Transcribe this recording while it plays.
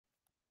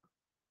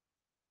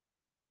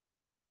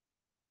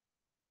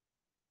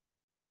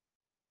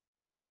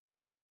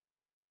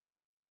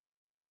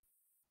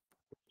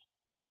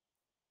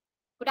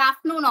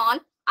afternoon, all.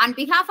 On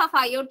behalf of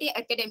IoT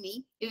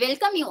Academy, we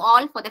welcome you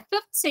all for the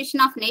fifth session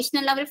of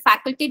National Level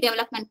Faculty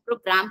Development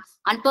Program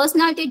on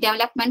Personality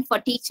Development for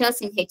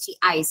Teachers in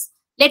HEIs.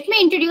 Let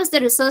me introduce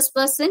the resource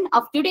person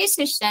of today's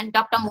session,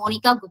 Dr.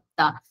 Monica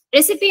Gupta,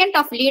 recipient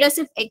of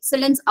Leadership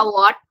Excellence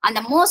Award and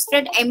the most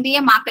read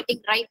MBA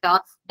marketing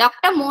writer.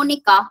 Dr.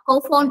 Monica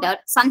co-founded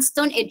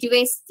Sunstone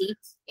University,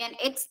 an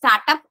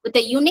ex-startup with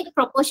a unique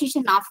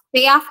proposition of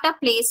pay after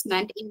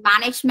placement in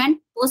management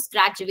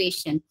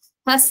post-graduation.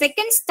 Her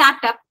second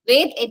startup,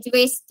 Ved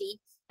University,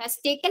 has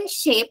taken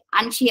shape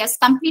and she has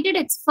completed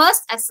its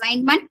first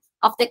assignment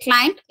of the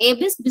client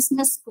ABIS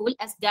Business School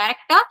as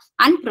director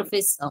and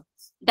professor.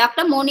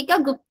 Dr.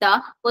 Monica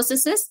Gupta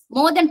possesses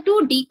more than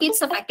 2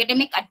 decades of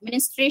academic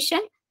administration,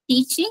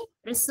 teaching,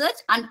 research,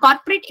 and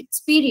corporate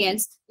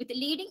experience with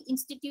leading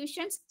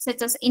institutions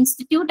such as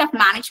Institute of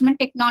Management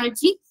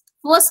Technology,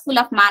 Ford School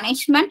of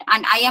Management,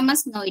 and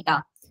IMS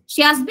Noida.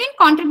 She has been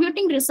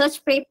contributing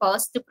research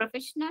papers to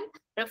professional,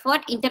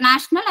 referred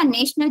international and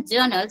national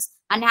journals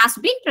and has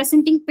been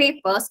presenting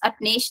papers at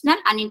national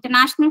and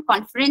international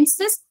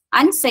conferences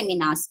and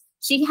seminars.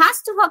 She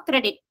has to her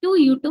credit 2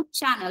 YouTube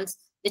channels.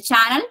 The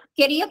channel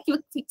Career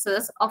Quick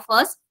Fixes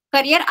offers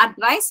career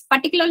advice,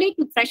 particularly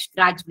to fresh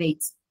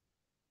graduates.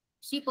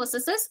 She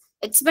possesses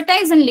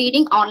expertise in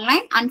leading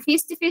online and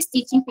face-to-face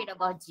teaching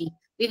pedagogy.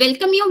 We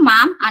welcome you,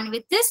 ma'am, and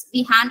with this,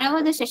 we hand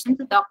over the session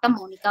to Dr.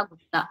 Monica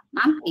Gupta.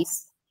 Ma'am,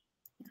 please.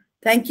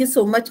 Thank you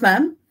so much,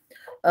 ma'am,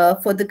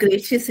 for the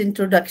gracious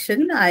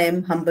introduction. I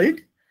am humbled.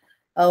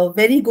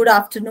 Very good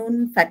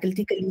afternoon,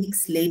 faculty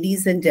colleagues,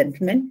 ladies and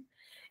gentlemen.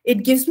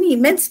 It gives me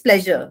immense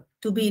pleasure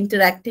to be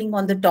interacting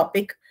on the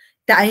topic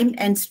time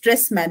and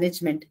stress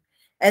management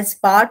as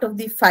part of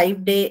the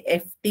 5-day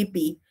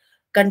FTP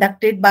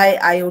conducted by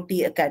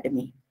IoT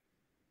Academy.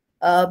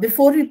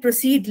 Before we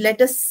proceed, let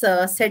us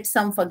set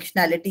some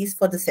functionalities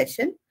for the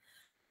session.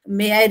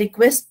 May I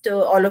request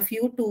all of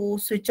you to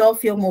switch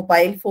off your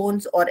mobile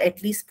phones or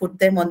at least put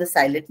them on the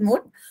silent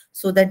mode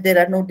so that there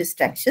are no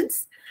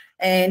distractions.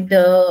 And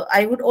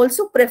I would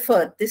also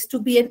prefer this to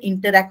be an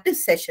interactive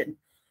session.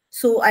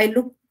 So I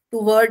look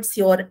towards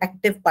your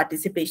active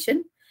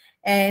participation.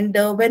 And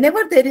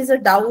whenever there is a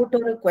doubt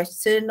or a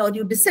question or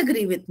you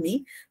disagree with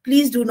me,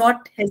 please do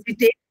not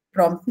hesitate to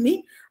prompt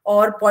me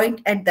or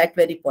point at that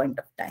very point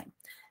of time.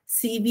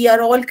 See, we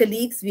are all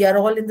colleagues. We are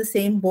all in the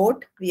same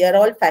boat. We are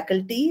all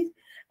faculty.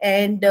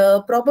 And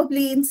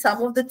probably in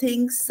some of the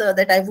things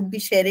that I would be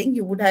sharing,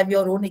 you would have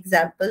your own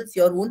examples,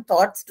 your own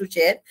thoughts to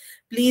share.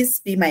 Please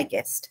be my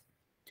guest.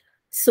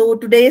 So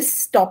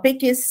today's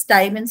topic is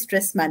time and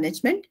stress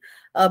management.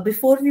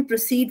 Before we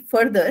proceed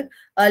further,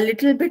 a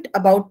little bit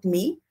about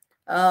me.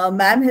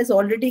 Ma'am has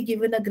already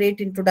given a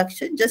great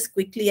introduction. Just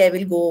quickly, I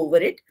will go over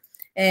it.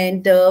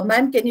 And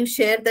ma'am, can you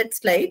share that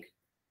slide?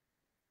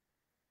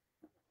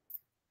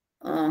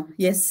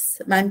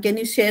 Yes, ma'am, can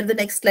you share the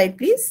next slide,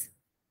 please?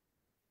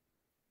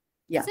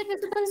 Yeah. Is it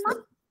visible,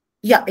 ma'am?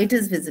 Yeah, it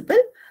is visible.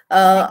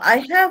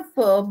 I have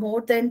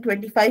more than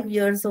 25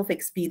 years of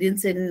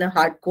experience in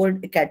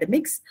hardcore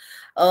academics.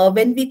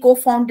 When we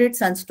co-founded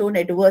Sunstone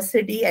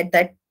University at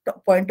that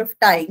point of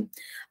time,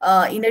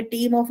 in a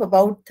team of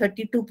about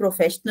 32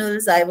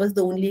 professionals, I was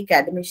the only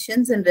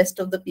academicians and rest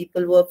of the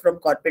people were from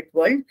corporate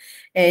world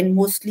and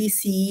mostly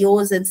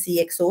CEOs and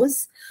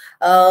CXOs.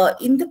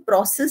 In the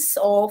process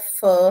of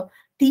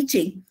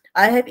teaching,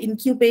 I have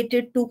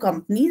incubated 2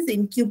 companies,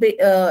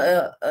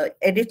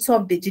 Edits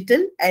of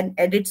Digital and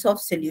Edits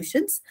of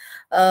Solutions,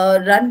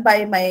 run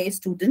by my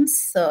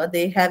students.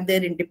 They have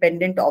their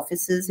independent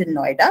offices in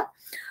Noida.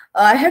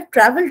 I have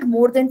traveled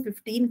more than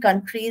 15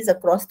 countries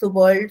across the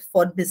world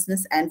for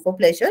business and for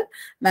pleasure.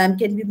 Ma'am,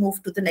 can we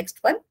move to the next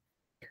one?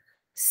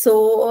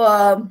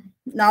 So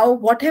now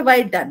what have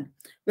I done?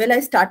 Well,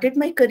 I started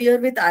my career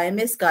with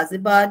IMS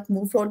Ghaziabad,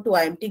 moved on to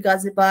IMT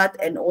Ghaziabad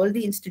and all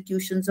the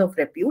institutions of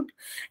repute.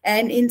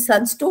 And in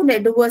Sunstone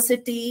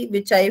University,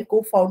 which I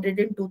co-founded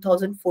in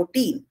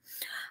 2014,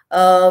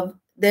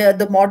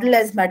 the model,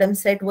 as Madam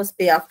said, was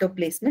pay after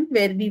placement,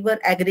 where we were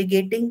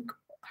aggregating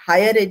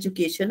higher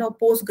education or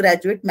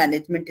postgraduate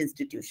management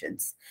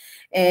institutions.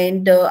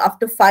 And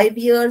after 5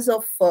 years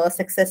of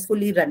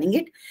successfully running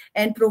it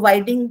and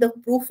providing the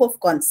proof of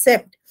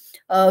concept,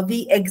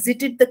 we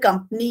exited the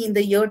company in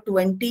the year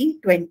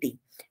 2020.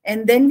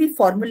 And then we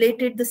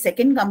formulated the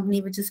second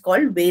company, which is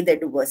called Ved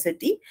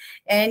University.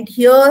 And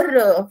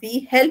here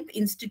we help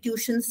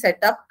institutions set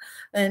up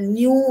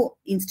new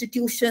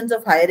institutions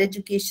of higher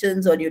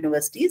educations or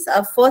universities.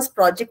 Our first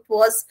project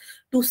was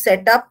to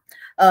set up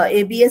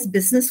ABS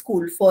Business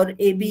School for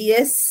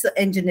ABS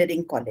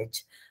Engineering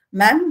College.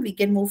 Ma'am, we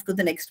can move to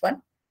the next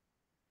one.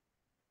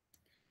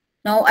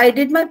 Now, I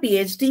did my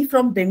PhD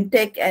from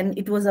BIMTech and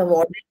it was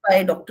awarded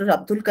by Dr.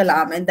 Abdul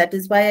Kalam. And that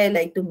is why I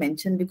like to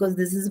mention, because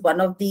this is one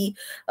of the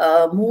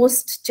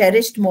most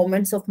cherished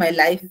moments of my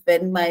life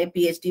when my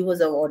PhD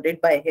was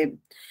awarded by him.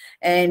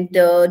 And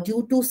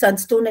due to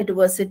Sunstone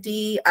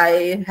University,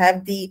 I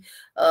have the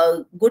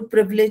good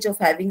privilege of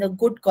having a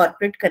good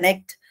corporate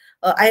connect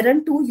I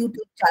run two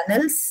YouTube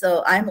channels.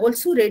 I'm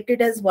also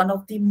rated as one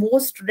of the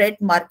most read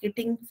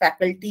marketing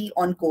faculty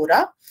on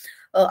Quora.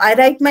 I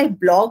write my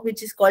blog,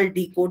 which is called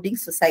Decoding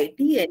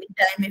Society.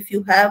 Anytime, if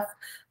you have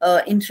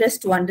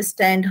interest to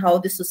understand how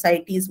the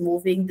society is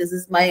moving, this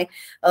is my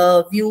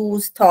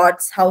views,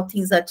 thoughts, how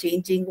things are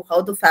changing,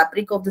 how the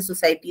fabric of the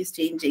society is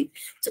changing.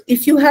 So,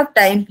 if you have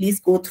time, please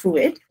go through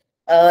it.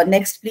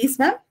 Next, please,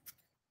 ma'am.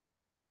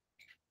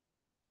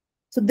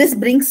 So this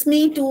brings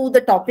me to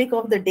the topic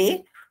of the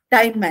day,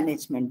 time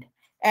management.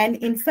 And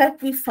in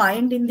fact, we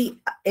find in the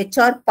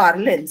HR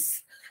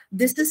parlance,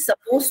 this is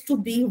supposed to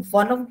be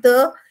one of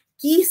the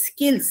key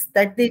skills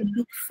that they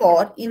look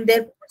for in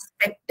their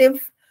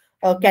prospective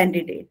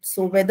candidate.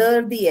 So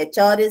whether the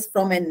HR is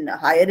from an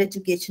higher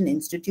education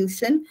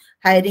institution,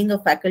 hiring a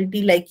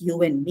faculty like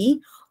you and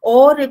me,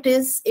 or it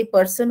is a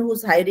person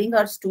who's hiring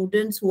our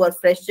students who are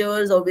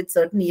freshers or with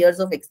certain years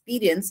of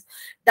experience,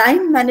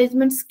 time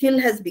management skill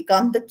has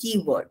become the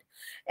key word.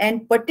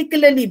 And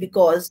particularly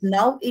because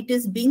now it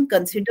is being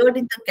considered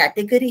in the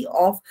category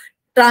of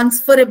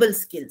transferable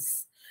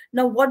skills.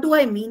 Now, what do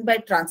I mean by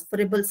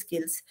transferable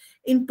skills?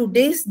 In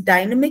today's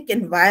dynamic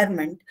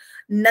environment,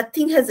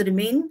 nothing has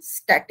remained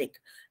static.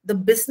 The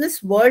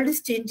business world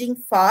is changing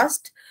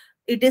fast.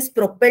 It is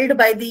propelled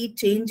by the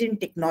change in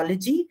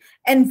technology.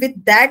 And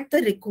with that,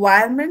 the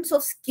requirements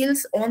of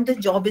skills on the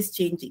job is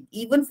changing.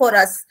 Even for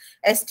us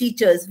as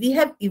teachers, we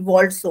have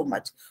evolved so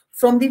much.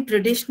 From the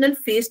traditional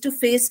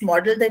face-to-face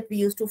model that we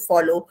used to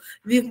follow,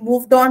 we've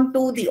moved on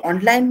to the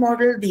online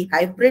model, the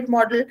hybrid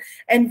model.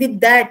 And with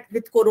that,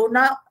 with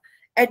Corona,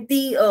 at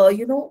the,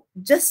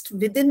 just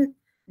within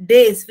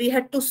days, we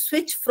had to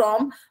switch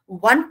from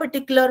one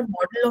particular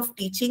model of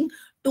teaching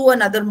to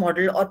another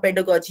model or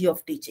pedagogy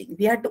of teaching.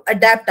 We had to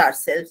adapt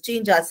ourselves,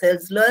 change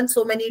ourselves, learn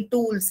so many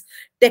tools,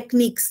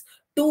 techniques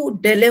to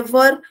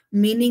deliver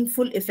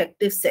meaningful,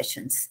 effective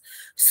sessions.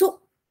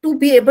 So, to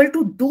be able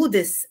to do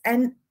this,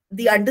 and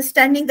the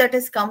understanding that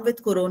has come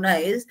with Corona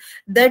is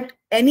that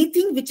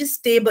anything which is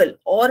stable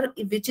or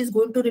which is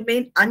going to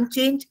remain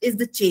unchanged is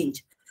the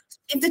change.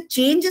 If the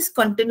change is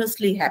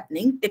continuously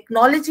happening,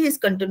 technology is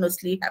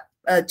continuously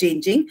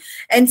changing,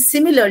 and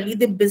similarly,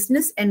 the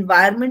business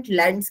environment,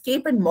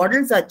 landscape, and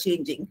models are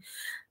changing.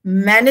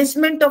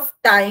 Management of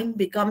time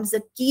becomes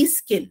a key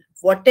skill,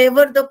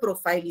 whatever the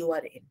profile you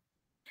are in.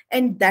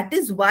 And that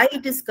is why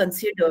it is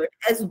considered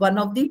as one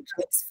of the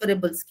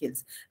transferable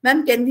skills.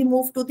 Ma'am, can we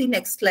move to the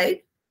next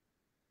slide?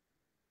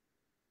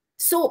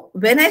 So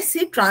when I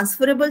say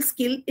transferable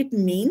skill, it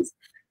means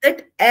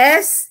that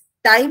as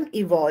time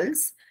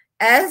evolves,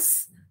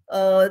 as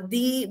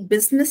the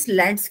business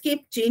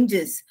landscape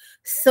changes,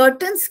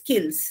 certain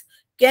skills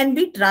can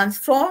be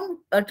transferable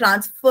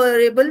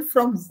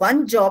from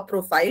one job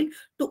profile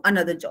to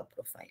another job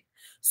profile.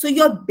 So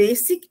your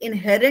basic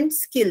inherent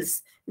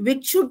skills,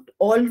 which should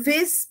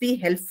always be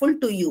helpful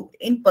to you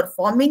in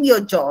performing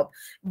your job,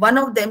 one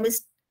of them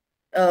is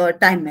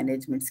time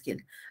management skill.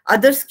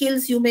 Other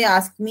skills you may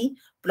ask me,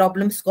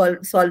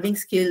 solving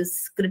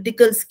skills,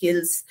 critical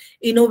skills,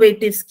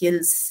 innovative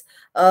skills,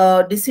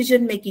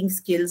 decision making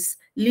skills,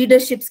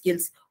 leadership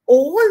skills.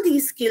 All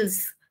these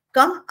skills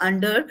come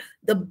under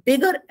the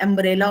bigger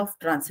umbrella of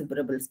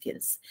transferable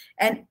skills.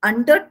 And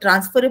under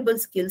transferable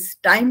skills,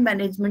 time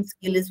management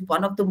skill is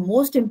one of the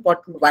most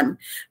important one,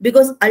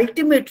 because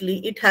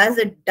ultimately it has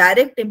a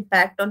direct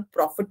impact on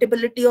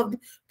profitability of the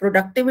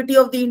productivity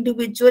of the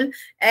individual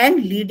and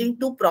leading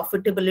to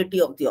profitability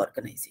of the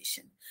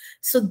organization.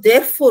 So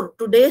therefore,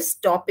 today's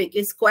topic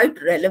is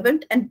quite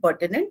relevant and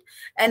pertinent,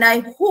 and I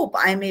hope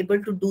I am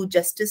able to do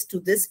justice to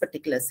this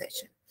particular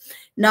session.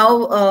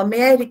 Now,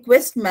 may I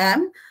request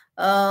ma'am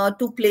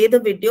to play the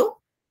video?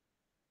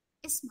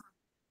 Yes, ma'am.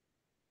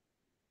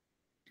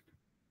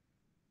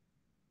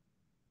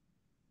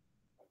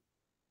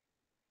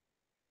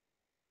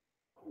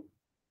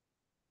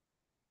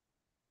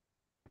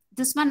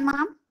 This one,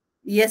 ma'am.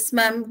 Yes,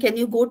 ma'am. Can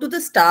you go to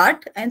the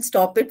start and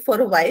stop it for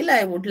a while?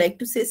 I would like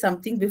to say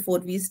something before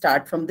we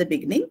start from the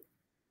beginning.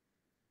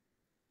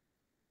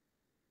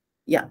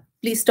 Yeah,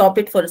 please stop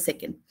it for a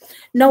second.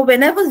 Now,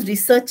 when I was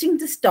researching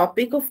this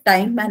topic of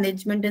time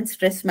management and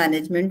stress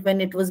management,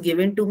 when it was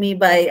given to me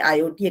by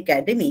IoT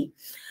Academy,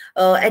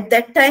 at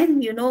that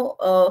time,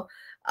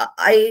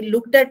 I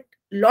looked at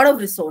a lot of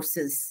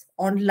resources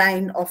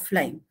online,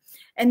 offline.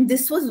 And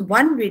this was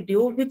one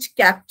video which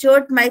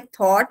captured my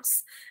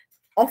thoughts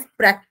of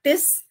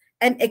practice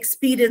and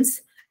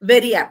experience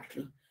very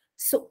aptly.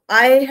 So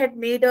I had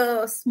made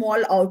a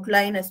small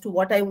outline as to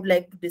what I would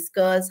like to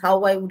discuss,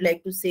 how I would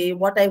like to say,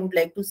 what I would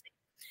like to say.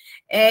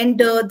 And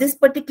this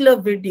particular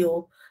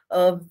video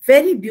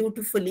very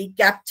beautifully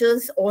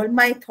captures all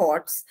my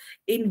thoughts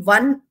in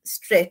one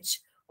stretch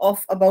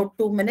of about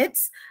 2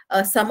 minutes.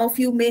 Some of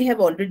you may have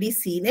already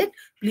seen it.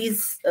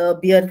 Please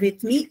bear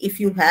with me if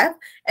you have.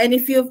 And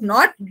if you have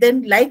not,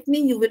 then like me,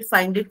 you will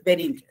find it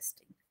very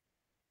interesting.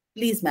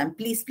 Please, ma'am,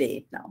 please play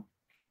it now.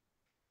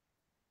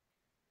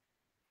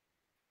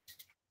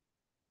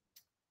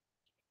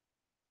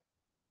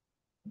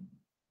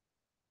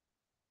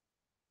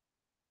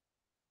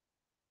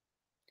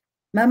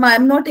 Ma'am,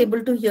 I'm not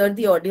able to hear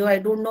the audio. I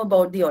don't know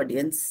about the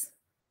audience.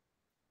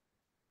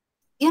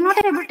 You're not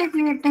able to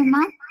hear it,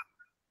 ma'am.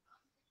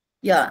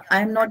 Yeah,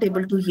 I'm not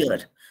able to hear.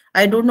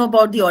 I don't know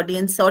about the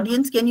audience.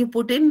 Audience, can you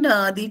put in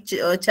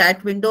the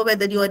chat window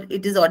whether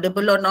it is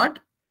audible or not?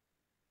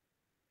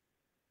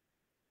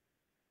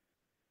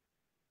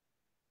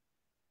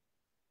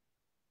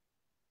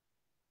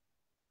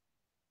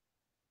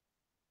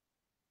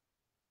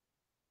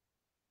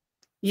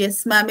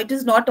 Yes, ma'am, it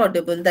is not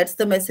audible. That's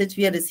the message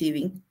we are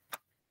receiving.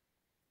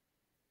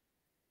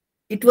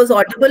 It was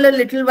audible a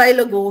little while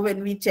ago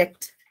when we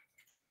checked.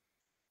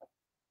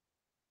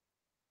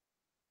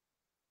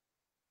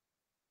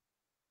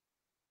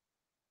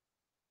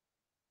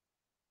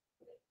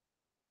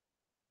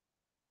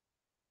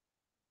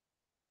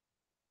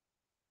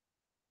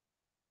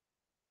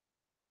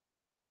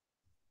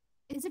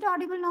 Is it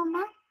audible now,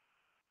 ma'am?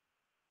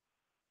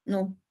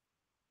 No.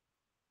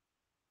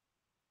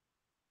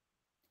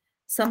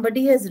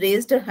 Somebody has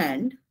raised a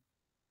hand.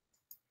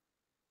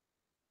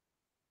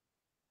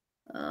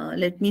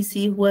 Let me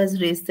see who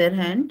has raised their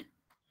hand.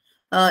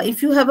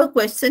 If you have a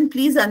question,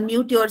 please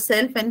unmute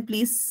yourself and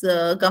please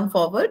come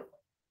forward.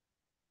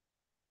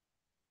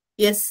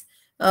 Yes,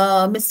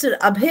 Mr.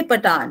 Abhay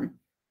Patan,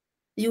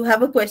 you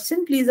have a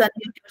question, please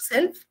unmute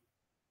yourself.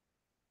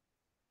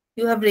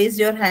 You have raised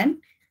your hand.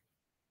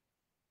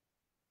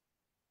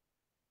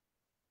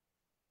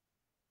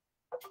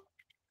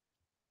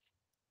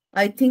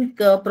 I think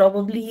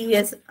probably he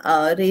has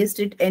raised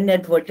it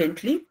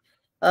inadvertently.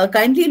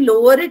 Kindly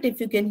lower it if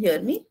you can hear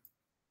me.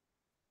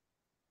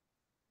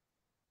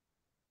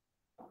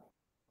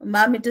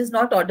 Ma'am, it is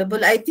not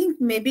audible. I think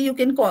maybe you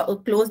can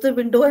close the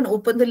window and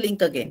open the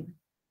link again.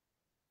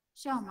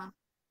 Sure, ma'am.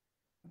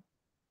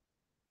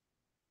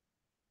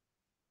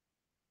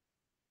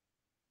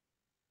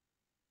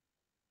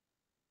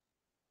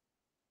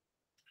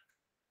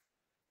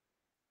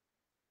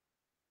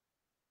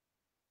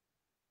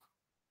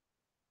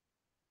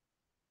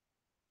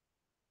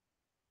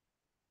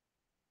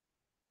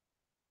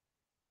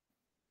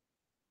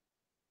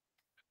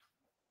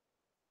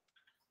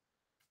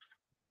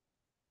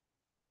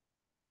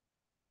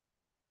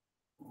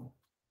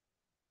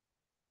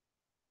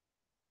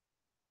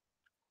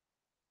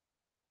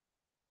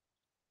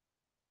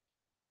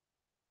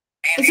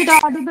 Is it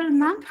audible,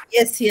 ma'am?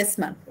 Yes, yes,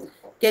 ma'am.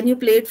 Can you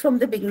play it from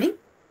the beginning?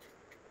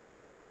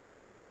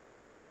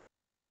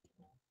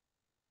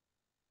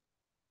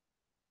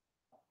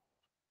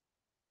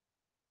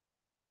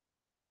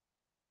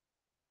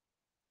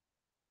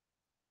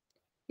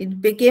 It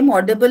became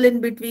audible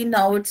in between.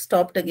 Now it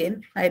stopped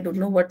again. I don't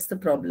know what's the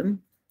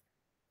problem.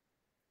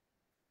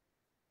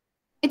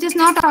 It is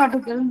not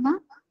audible, ma'am.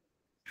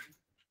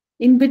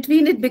 In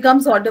between, it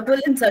becomes audible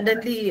and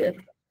suddenly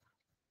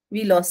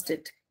we lost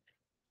it.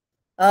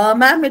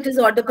 Ma'am, it is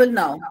audible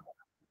now.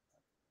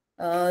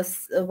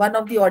 One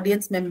of the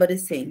audience member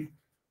is saying.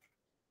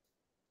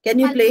 Can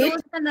you I'll play close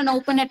it? it and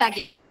open it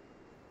again.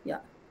 Yeah.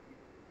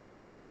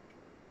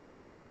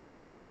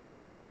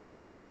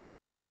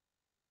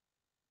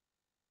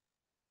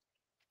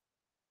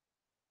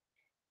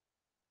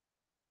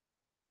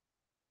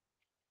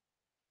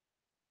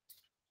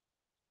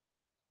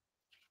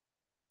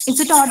 Is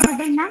it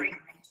audible, ma'am?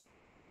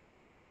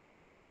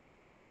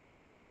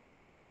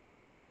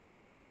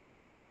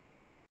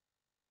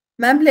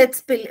 Ma'am,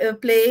 let's play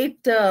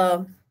it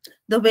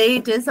the way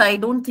it is. I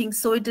don't think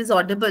so. It is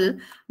audible,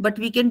 but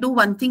we can do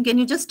one thing. Can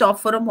you just stop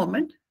for a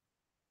moment?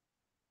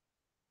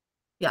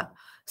 Yeah.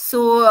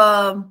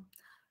 So,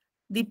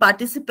 the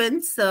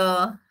participants,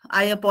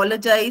 I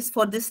apologize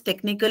for this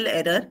technical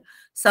error.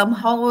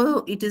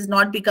 Somehow it is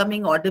not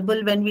becoming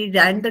audible. When we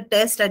ran the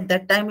test at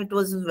that time, it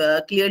was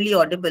clearly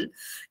audible.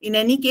 In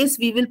any case,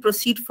 we will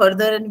proceed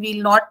further and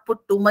we'll not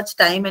put too much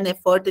time and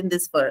effort in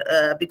this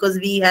because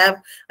we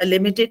have a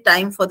limited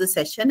time for the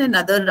session and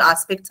other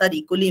aspects are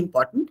equally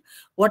important.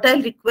 What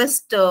I'll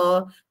request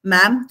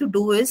ma'am to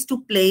do is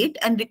to play it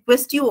and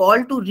request you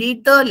all to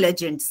read the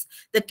legends.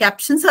 The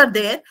captions are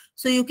there,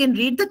 so you can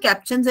read the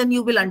captions and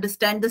you will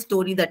understand the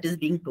story that is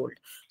being told.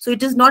 So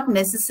it is not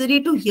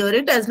necessary to hear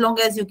it as long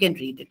as you can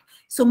read it.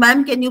 So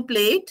ma'am, can you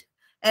play it?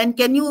 And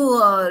can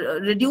you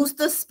reduce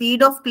the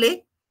speed of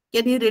play?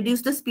 Can you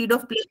reduce the speed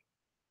of play?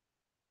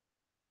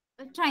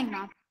 Try,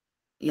 ma'am.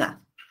 Yeah.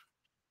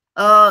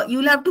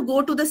 You'll have to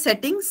go to the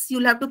settings.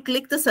 You'll have to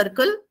click the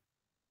circle.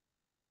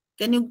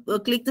 Can you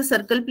click the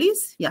circle,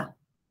 please? Yeah.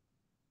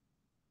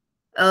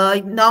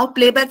 Now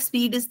playback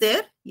speed is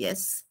there.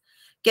 Yes.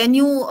 Can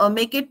you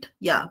make it?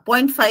 Yeah.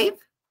 0.5.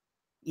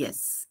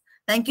 Yes.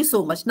 Thank you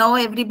so much. Now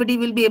everybody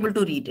will be able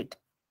to read it.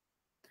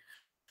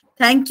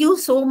 Thank you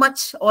so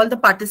much, all the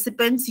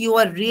participants. You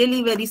are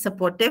really very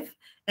supportive.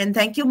 And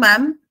thank you,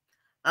 ma'am.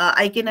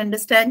 I can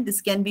understand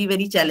this can be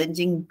very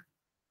challenging,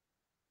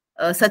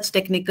 such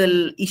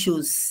technical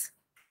issues.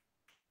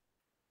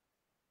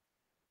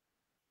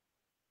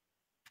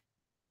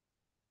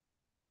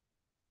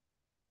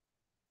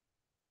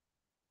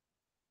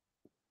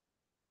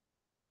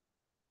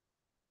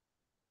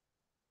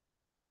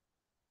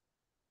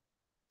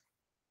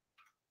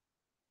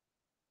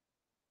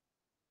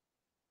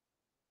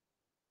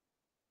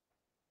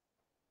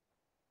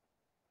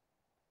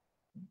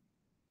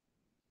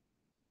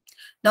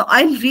 Now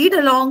I'll read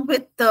along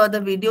with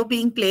the video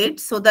being played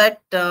so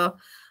that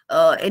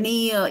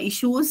any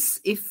issues,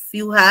 if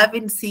you have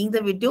in seeing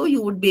the video,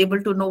 you would be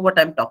able to know what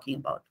I'm talking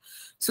about.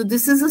 So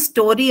this is a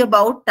story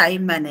about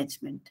time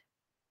management.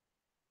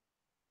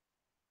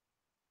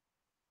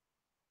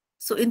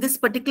 So in this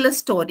particular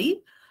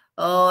story,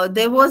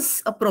 there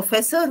was a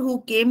professor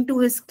who came to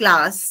his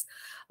class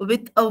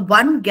with a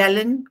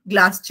 1-gallon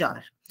glass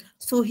jar.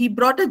 So he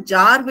brought a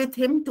jar with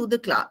him to the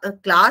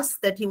class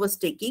that he was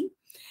taking.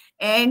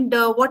 And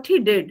what he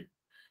did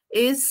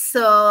is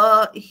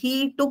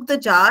he took the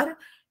jar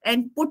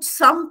and put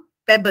some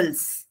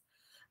pebbles.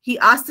 He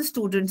asked the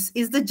students,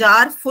 is the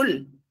jar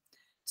full?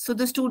 So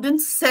the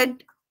students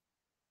said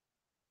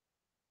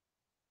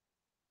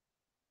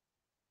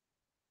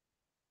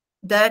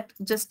that,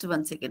 just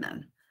one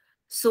second.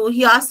 So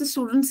he asked the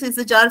students, is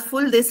the jar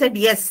full? They said,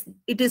 yes,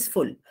 it is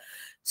full.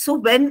 So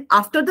when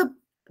after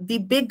the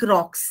big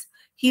rocks,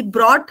 he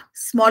brought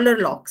smaller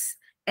rocks.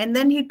 And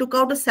then he took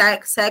out a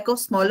sack of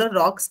smaller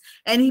rocks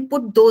and he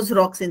put those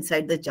rocks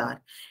inside the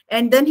jar.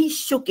 And then he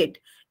shook it.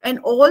 And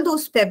all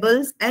those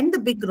pebbles and the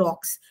big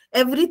rocks,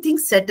 everything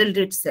settled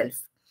itself.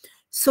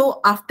 So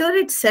after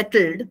it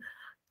settled,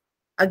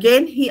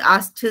 again, he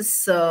asked his,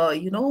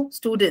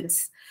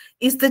 students,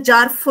 is the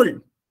jar full?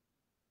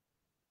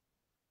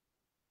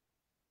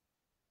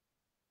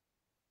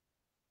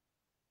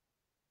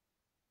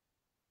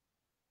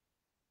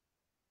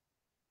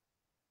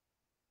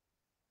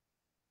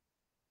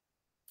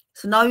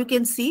 So now you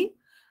can see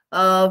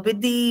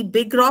with the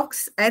big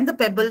rocks and the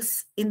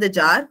pebbles in the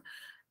jar,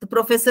 the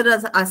professor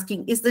is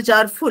asking, is the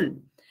jar full?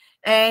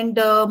 And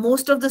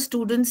most of the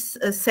students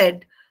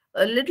said,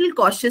 a little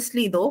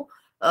cautiously though,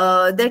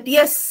 that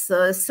yes,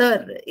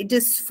 sir, it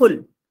is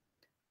full.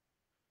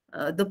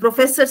 The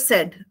professor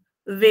said,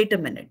 wait a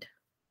minute.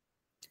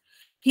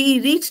 He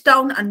reached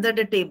down under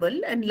the table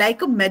and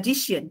like a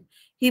magician,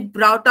 he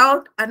brought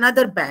out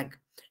another bag.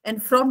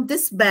 And from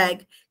this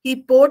bag,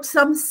 he poured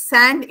some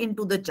sand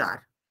into the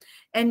jar.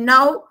 And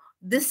now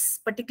this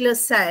particular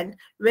sand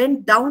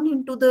went down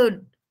into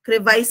the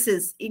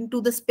crevices, into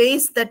the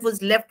space that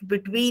was left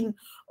between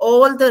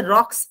all the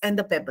rocks and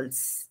the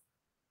pebbles.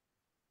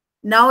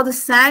 Now the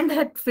sand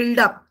had filled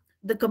up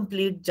the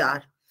complete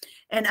jar.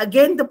 And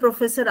again, the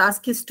professor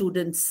asked his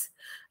students,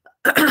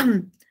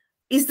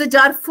 is the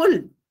jar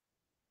full?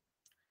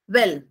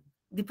 Well,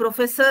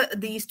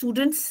 the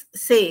students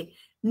say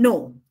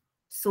no.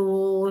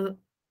 So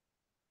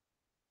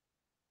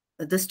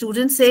the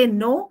students say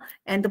no,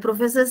 and the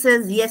professor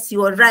says, yes,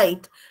 you are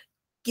right.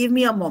 Give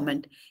me a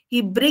moment.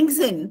 He brings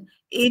in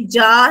a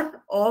jug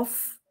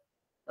of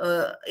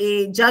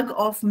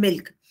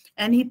milk,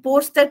 and he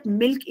pours that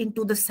milk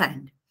into the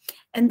sand.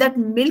 And that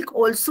milk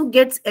also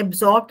gets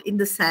absorbed in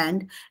the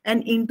sand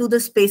and into the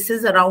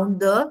spaces around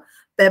the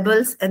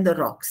pebbles and the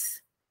rocks.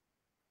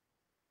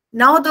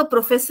 Now the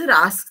professor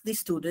asks the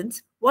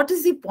students, what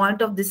is the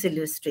point of this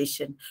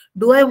illustration?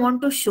 Do I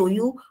want to show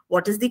you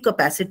what is the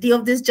capacity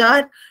of this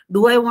jar?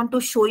 Do I want to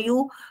show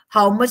you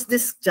how much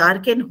this jar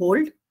can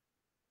hold?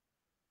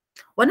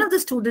 One of the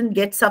students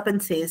gets up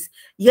and says,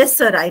 yes,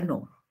 sir, I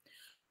know.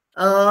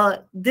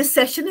 This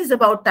session is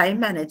about time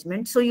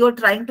management. So you're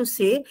trying to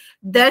say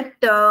that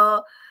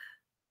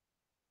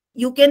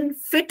you can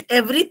fit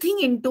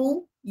everything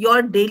into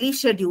your daily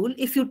schedule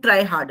if you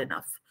try hard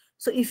enough.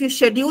 So if you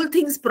schedule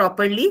things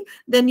properly,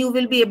 then you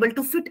will be able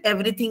to fit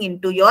everything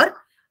into your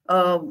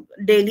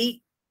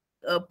daily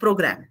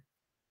program.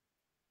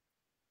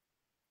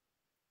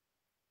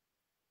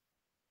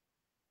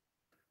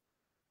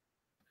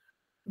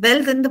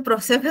 Well, then the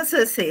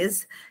professor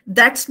says,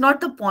 that's not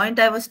the point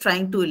I was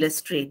trying to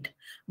illustrate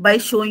by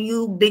showing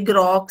you big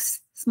rocks,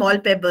 small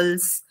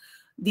pebbles,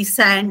 the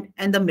sand,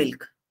 and the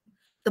milk.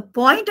 The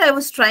point I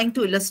was trying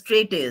to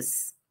illustrate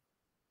is,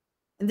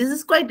 and this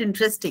is quite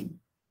interesting,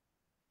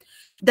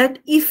 that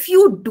if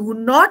you do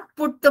not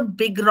put the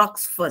big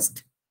rocks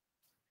first,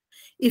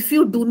 if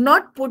you do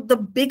not put the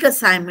big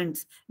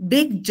assignments,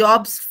 big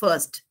jobs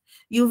first,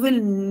 you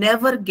will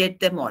never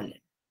get them all in.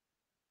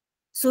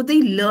 So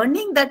the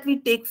learning that we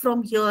take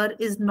from here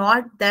is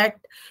not that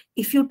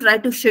if you try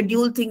to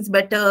schedule things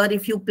better,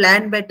 if you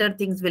plan better,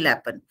 things will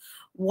happen.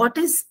 What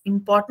is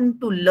important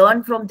to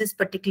learn from this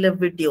particular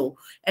video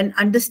and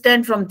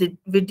understand from the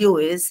video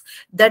is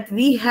that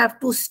we have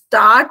to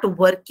start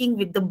working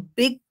with the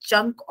big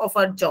chunk of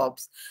our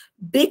jobs,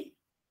 big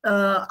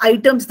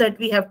items that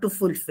we have to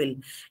fulfill.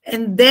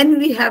 And then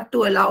we have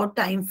to allow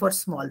time for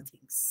small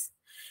things.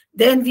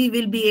 Then we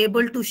will be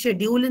able to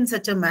schedule in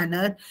such a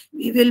manner,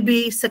 we will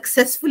be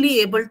successfully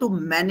able to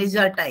manage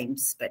our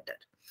times better.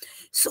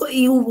 So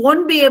you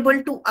won't be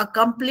able to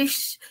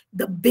accomplish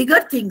the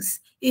bigger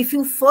things if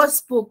you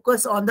first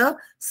focus on the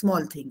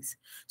small things.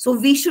 So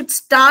we should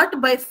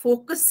start by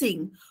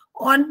focusing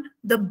on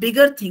the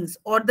bigger things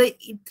or the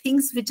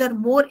things which are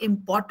more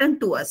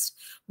important to us.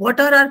 What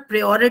are our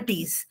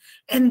priorities?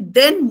 And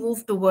then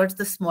move towards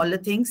the smaller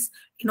things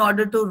in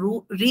order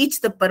to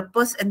reach the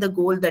purpose and the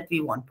goal that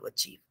we want to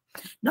achieve.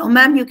 Now,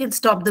 ma'am, you can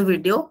stop the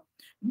video.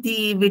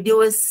 The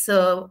video is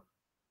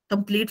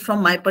complete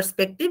from my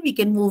perspective. We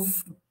can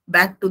move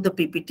back to the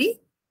PPT,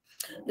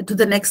 to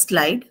the next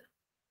slide.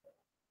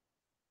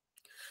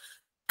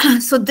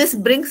 So this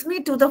brings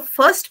me to the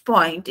first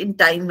point in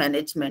time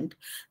management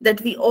that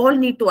we all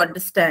need to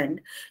understand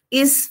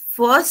is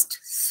first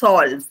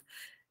solve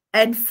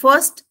and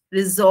first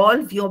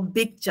resolve your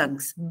big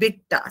chunks,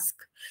 big task.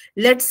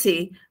 Let's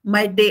say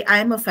my day, I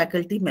am a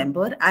faculty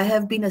member. I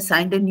have been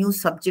assigned a new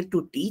subject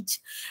to teach.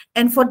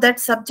 And for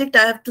that subject,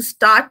 I have to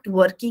start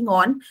working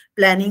on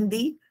planning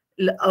the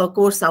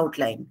course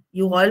outline.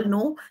 You all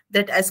know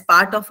that as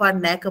part of our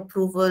NAC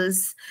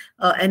approvals,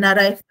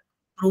 NRI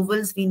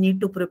approvals, we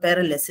need to prepare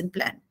a lesson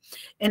plan.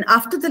 And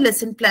after the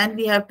lesson plan,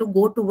 we have to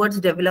go towards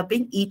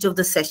developing each of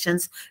the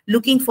sessions,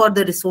 looking for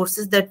the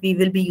resources that we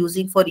will be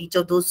using for each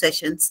of those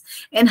sessions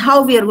and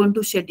how we are going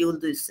to schedule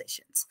these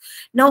sessions.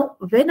 Now,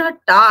 when our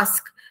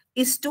task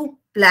is to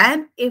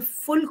plan a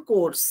full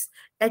course,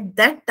 at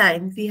that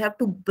time, we have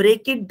to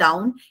break it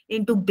down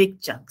into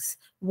big chunks.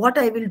 What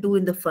I will do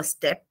in the first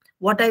step,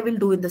 what I will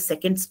do in the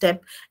second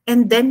step,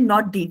 and then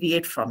not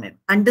deviate from it.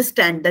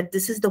 Understand that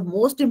this is the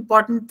most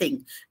important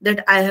thing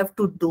that I have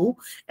to do.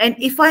 And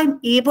if I'm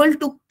able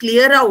to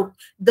clear out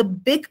the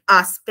big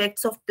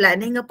aspects of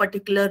planning a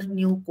particular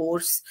new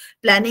course,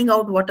 planning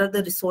out what are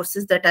the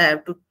resources that I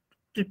have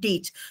to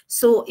teach.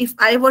 So if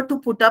I were to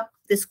put up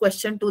this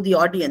question to the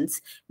audience,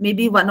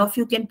 maybe one of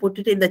you can put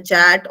it in the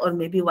chat, or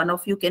maybe one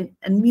of you can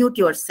unmute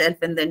yourself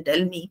and then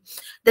tell me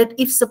that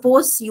if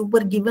suppose you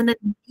were given a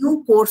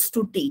new course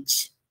to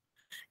teach,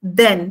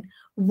 then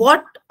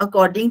what,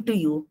 according to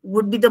you,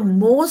 would be the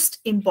most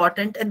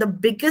important and the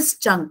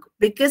biggest chunk,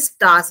 biggest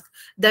task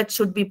that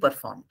should be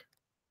performed?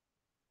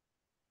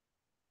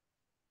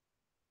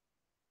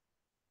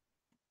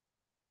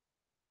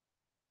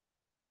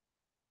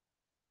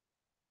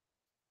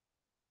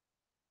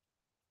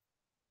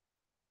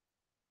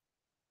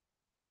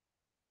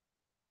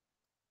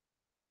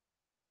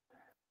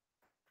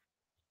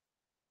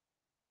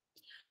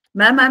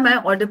 Ma'am, am I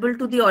audible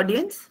to the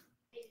audience?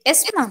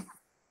 Yes, ma'am.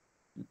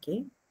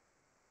 Okay.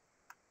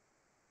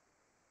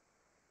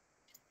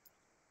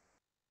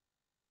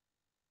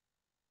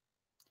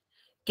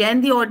 Can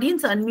the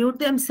audience unmute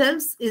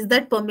themselves? Is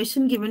that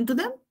permission given to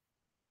them?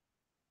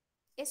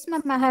 Yes,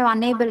 ma'am. I have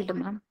enabled,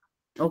 ma'am.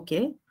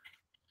 Okay.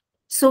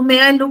 So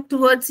may I look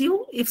towards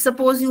you? If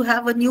suppose you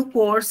have a new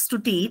course to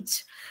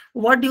teach,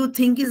 what do you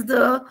think is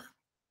the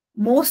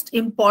most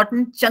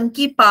important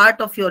chunky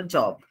part of your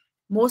job?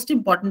 Most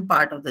important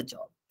part of the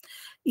job?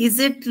 Is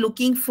it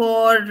looking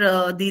for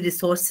the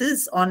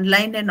resources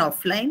online and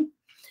offline?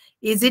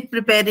 Is it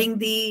preparing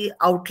the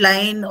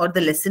outline or the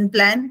lesson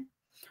plan?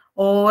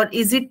 Or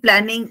is it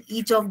planning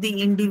each of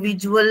the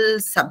individual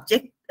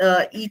subject,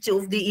 each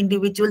of the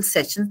individual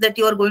sessions that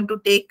you are going to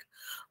take?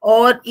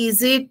 Or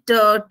is it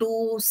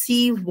to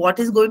see what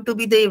is going to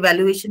be the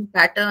evaluation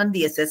pattern,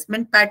 the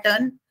assessment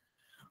pattern?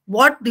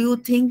 What do you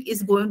think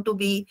is going to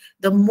be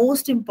the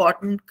most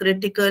important,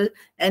 critical,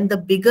 and the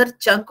bigger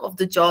chunk of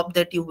the job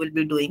that you will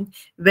be doing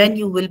when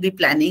you will be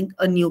planning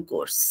a new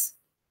course?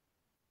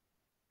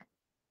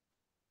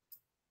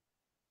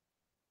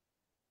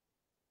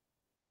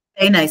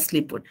 Very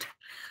nicely put.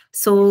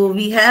 So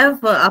we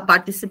have a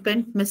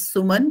participant, Ms.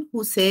 Suman,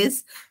 who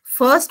says,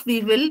 first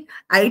we will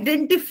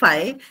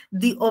identify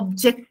the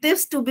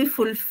objectives to be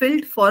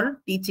fulfilled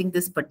for teaching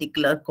this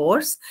particular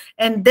course,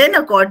 and then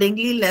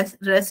accordingly,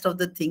 rest of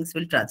the things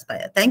will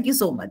transpire. Thank you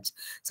so much.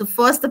 So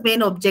first the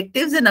main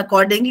objectives, and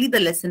accordingly the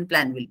lesson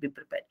plan will be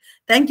prepared.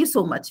 Thank you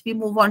so much. We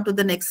move on to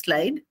the next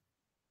slide.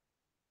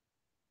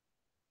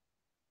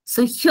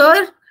 So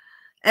here,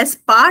 as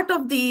part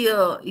of the,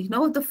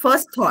 the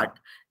first thought,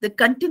 the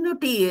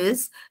continuity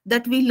is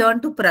that we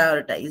learn to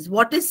prioritize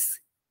what is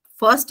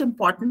first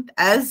important.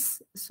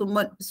 As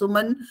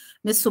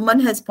Ms.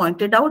 Suman has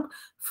pointed out,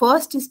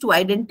 first is to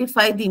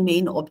identify the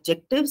main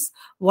objectives.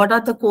 What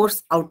are the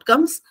course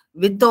outcomes?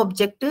 With the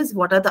objectives,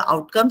 what are the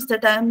outcomes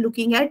that I am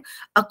looking at?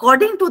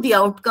 According to the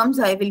outcomes,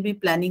 I will be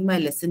planning my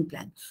lesson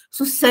plan.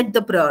 So set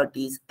the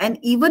priorities. And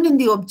even in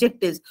the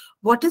objectives,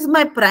 what is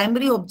my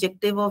primary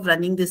objective of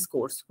running this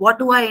course? What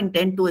do I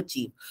intend to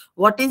achieve?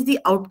 What is the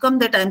outcome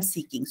that I'm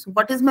seeking? So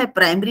what is my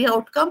primary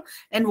outcome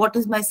and what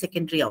is my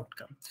secondary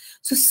outcome?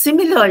 So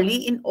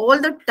similarly, in all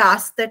the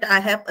tasks that I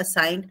have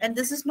assigned, and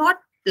this is not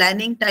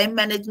planning time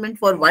management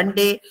for one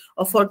day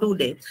or for 2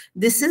 days.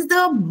 This is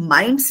the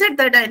mindset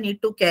that I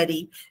need to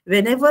carry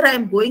whenever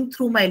I'm going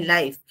through my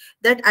life,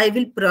 that I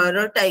will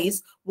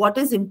prioritize what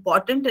is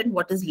important and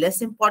what is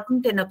less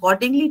important, and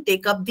accordingly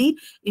take up the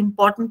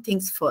important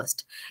things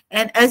first.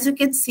 And as you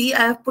can see, I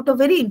have put a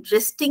very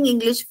interesting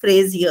English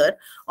phrase here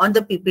on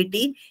the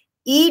PPT: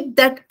 eat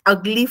that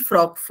ugly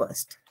frog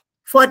first.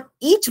 For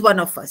each one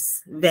of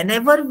us,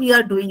 whenever we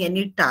are doing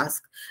any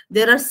task,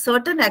 there are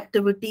certain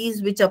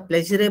activities which are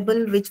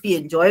pleasurable, which we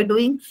enjoy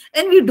doing,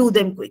 and we do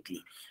them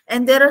quickly.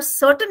 And there are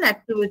certain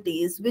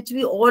activities which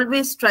we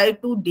always try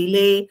to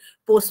delay,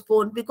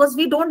 postpone, because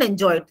we don't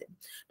enjoy them.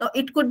 Now,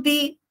 it could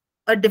be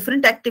a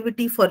different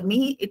activity for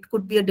me, it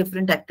could be a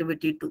different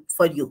activity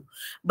for you.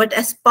 But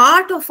as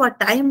part of our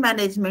time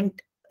management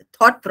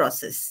thought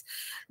process.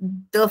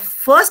 The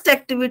first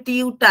activity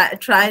you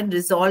try and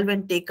resolve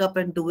and take up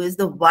and do is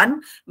the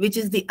one which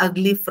is the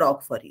ugly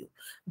frog for you.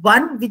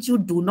 One which you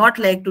do not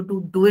like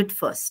to do it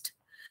first.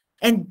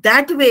 And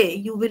that way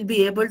you will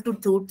be able to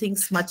do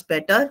things much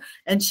better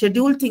and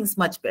schedule things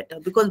much better.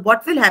 Because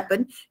what will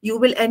happen, you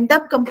will end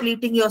up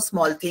completing your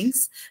small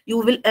things, you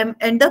will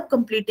end up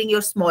completing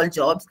your small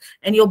jobs,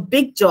 and your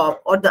big job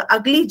or the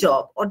ugly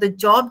job or the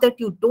job that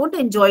you don't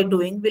enjoy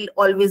doing will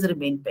always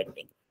remain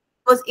pending,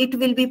 because it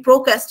will be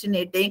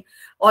procrastinating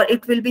or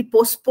it will be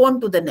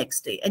postponed to the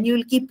next day, and you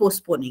will keep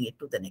postponing it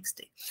to the next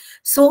day.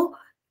 So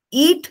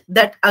eat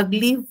that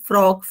ugly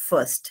frog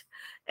first.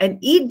 And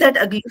eat that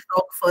ugly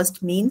frog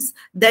first means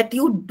that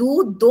you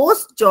do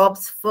those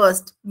jobs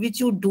first which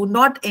you do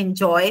not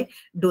enjoy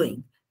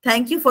doing.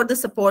 Thank you for the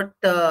support,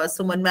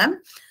 Suman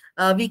ma'am.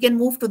 We can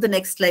move to the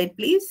next slide,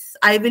 please.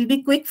 I will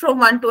be quick from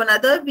one to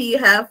another. We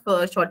have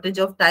a shortage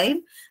of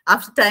time.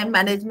 After time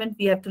management,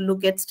 we have to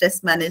look at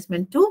stress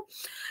management too.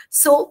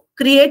 So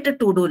create a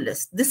to-do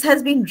list. This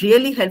has been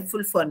really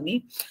helpful for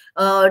me.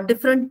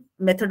 Different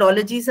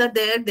methodologies are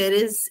there. There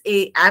is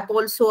a app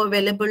also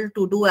available,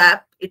 to-do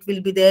app. It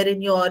will be there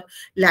in your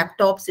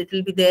laptops. It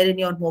will be there in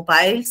your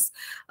mobiles.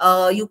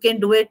 You can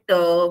do it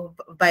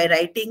by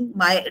writing.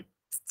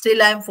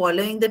 Still, I'm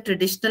following the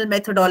traditional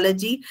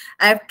methodology.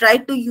 I've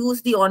tried to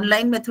use the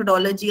online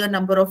methodology a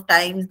number of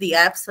times, the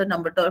apps a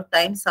number of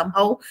times.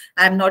 Somehow,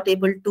 I'm not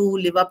able to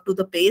live up to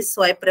the pace.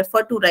 So I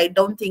prefer to write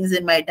down things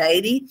in my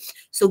diary.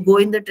 So go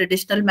in the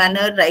traditional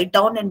manner, write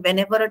down, and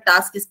whenever a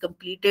task is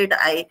completed,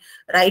 I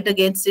write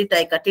against it,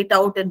 I cut it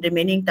out, and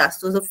remaining tasks.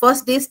 So the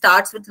first day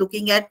starts with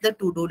looking at the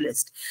to-do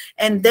list.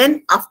 And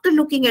then after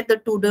looking at the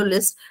to-do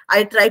list,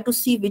 I try to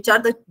see which are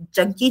the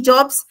chunky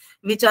jobs,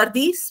 which are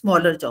the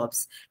smaller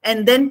jobs,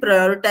 and then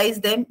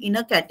prioritize them in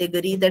a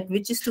category that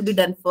which is to be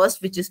done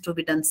first, which is to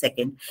be done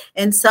second.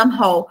 And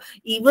somehow,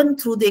 even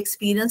through the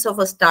experience of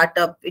a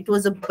startup, it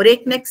was a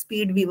breakneck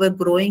speed we were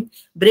growing,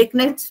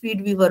 breakneck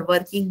speed we were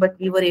working, but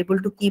we were able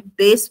to keep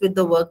pace with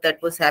the work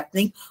that was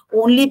happening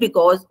only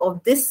because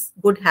of this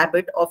good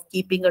habit of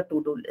keeping a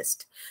to-do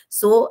list.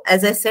 So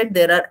as I said,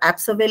 there are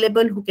apps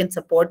available who can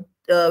support,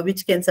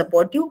 which can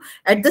support you.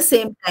 At the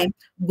same time,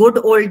 good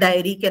old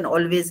diary can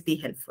always be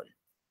helpful.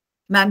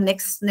 Ma'am,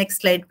 next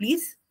slide,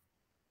 please.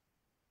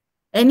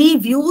 Any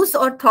views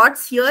or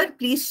thoughts here,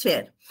 please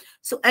share.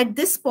 So at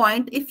this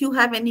point, if you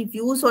have any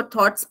views or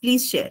thoughts,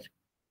 please share.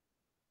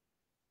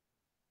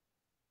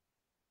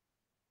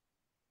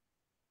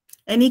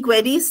 Any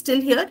queries still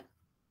here?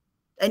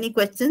 Any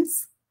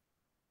questions?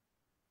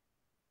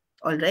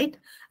 All right,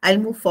 I'll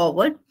move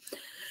forward.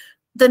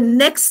 The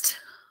next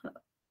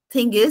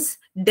thing is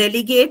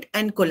delegate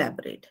and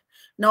collaborate.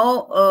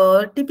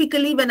 Now,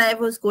 typically when I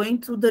was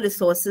going through the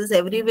resources,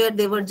 everywhere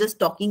they were just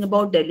talking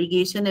about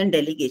delegation and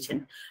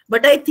delegation.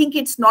 But I think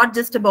it's not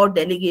just about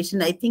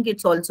delegation. I think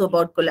it's also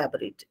about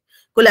collaboration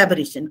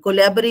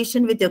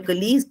with your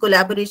colleagues,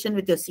 collaboration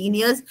with your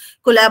seniors,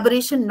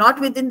 collaboration not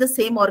within the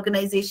same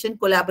organization,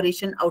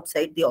 collaboration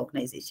outside the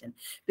organization.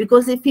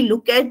 Because if you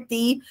look at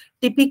the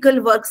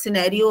typical work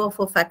scenario of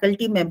a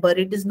faculty member,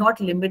 it is not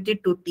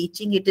limited to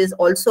teaching. It is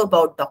also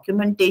about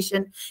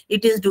documentation.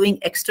 It is doing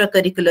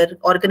extracurricular,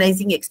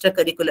 organizing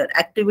extracurricular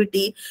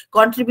activity,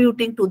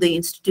 contributing to the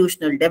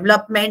institutional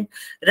development,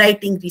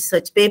 writing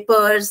research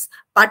papers,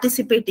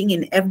 participating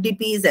in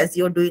FDPs as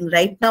you're doing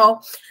right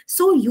now.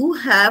 So you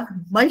have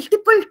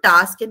multiple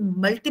tasks and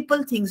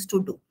multiple things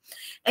to do.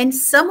 And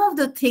some of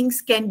the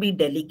things can be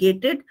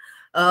delegated.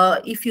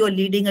 If you're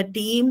leading a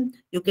team,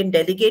 you can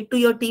delegate to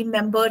your team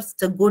members.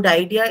 It's a good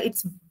idea.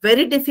 It's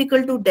very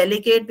difficult to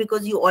delegate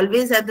because you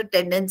always have the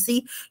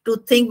tendency to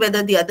think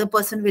whether the other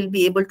person will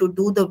be able to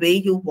do the way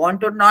you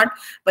want or not.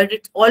 But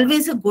it's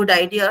always a good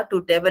idea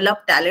to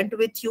develop talent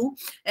with you.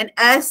 And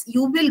as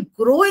you will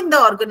grow in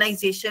the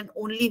organization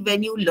only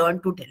when you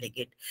learn to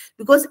delegate.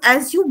 Because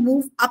as you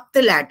move up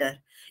the ladder,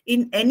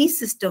 in any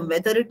system,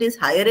 whether it is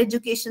higher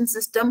education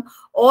system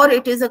or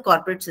it is a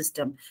corporate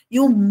system,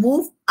 you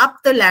move up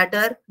the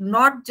ladder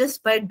not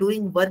just by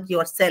doing work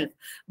yourself,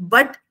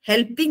 but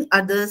helping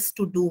others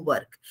to do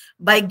work,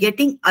 by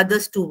getting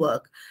others to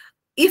work.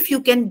 If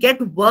you can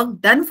get work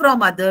done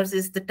from others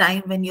is the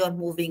time when you're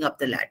moving up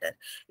the ladder.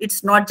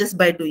 It's not just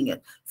by doing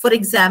it. For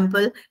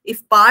example,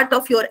 if part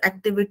of your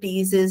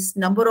activities is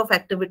number of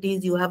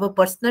activities, you have a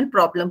personal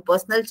problem,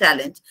 personal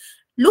challenge,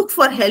 look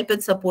for help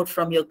and support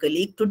from your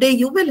colleague. Today,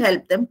 you will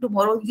help them.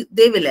 Tomorrow,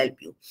 they will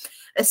help you.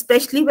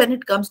 Especially when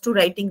it comes to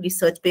writing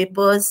research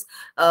papers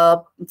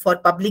for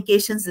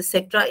publications,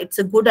 etc. It's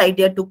a good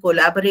idea to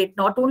collaborate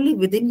not only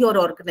within your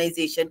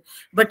organization,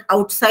 but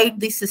outside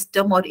the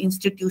system or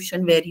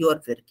institution where you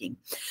are working.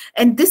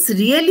 And this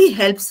really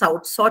helps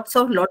out, sorts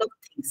out a lot of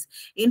things.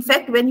 In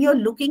fact, when you're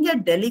looking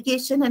at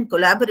delegation and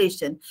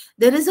collaboration,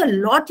 there is a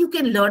lot you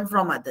can learn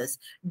from others.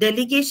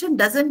 Delegation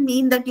doesn't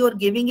mean that you're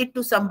giving it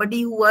to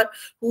somebody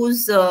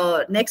who's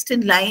next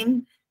in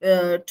line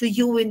to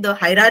you in the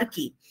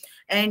hierarchy.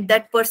 And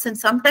that person,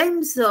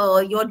 sometimes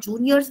your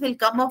juniors will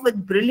come up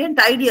with brilliant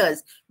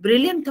ideas,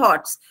 brilliant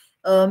thoughts.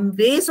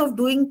 ways of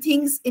doing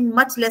things in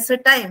much lesser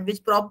time,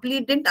 which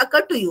probably didn't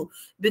occur to you,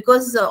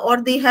 because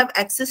or they have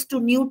access to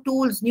new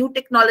tools, new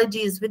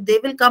technologies, which they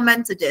will come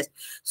and suggest.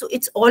 So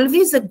it's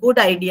always a good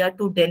idea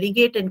to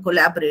delegate and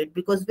collaborate,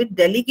 because with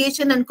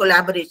delegation and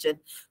collaboration,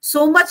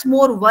 so much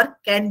more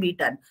work can be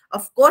done.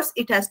 Of course,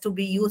 it has to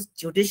be used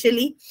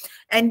judicially,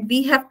 and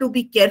we have to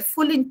be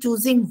careful in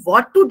choosing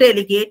what to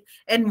delegate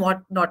and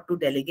what not to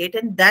delegate.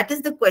 And that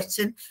is the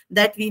question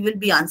that we will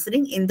be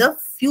answering in the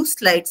few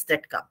slides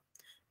that come.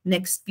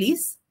 Next,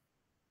 please.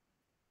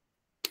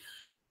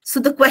 So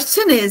the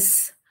question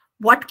is,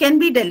 what can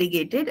be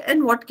delegated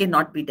and what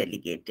cannot be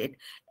delegated?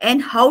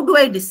 And how do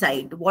I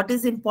decide what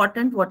is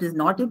important, what is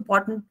not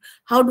important?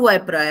 How do I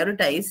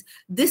prioritize?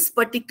 This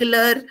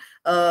particular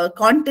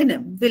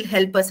continuum will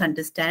help us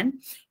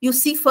understand. You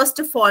see, first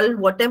of all,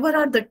 whatever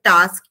are the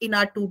tasks in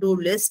our to-do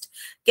list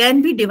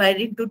can be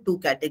divided into two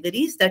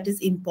categories, that is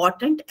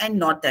important and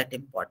not that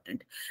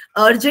important,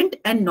 urgent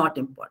and not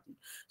important.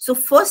 So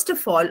first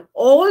of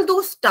all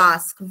those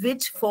tasks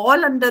which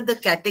fall under the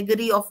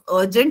category of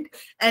urgent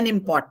and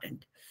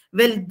important,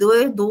 well,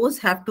 those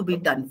have to be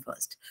done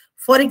first.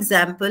 For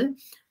example,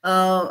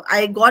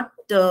 I got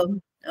a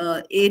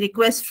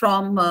request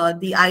from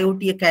the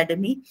IoT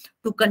Academy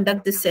to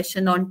conduct this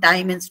session on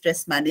time and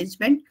stress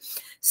management.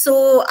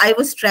 So I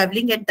was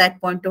traveling at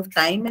that point of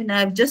time, and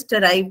I've just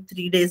arrived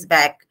 3 days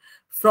back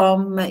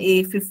from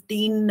a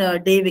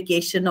 15-day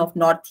vacation of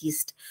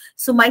Northeast.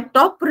 So my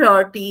top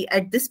priority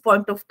at this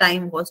point of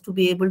time was to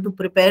be able to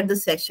prepare the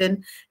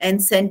session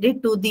and send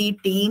it to the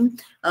team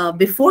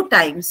before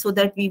time, so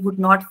that we would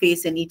not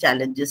face any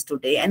challenges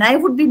today. And I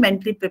would be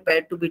mentally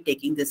prepared to be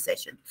taking this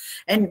session.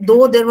 And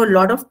though there were a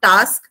lot of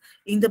tasks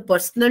in the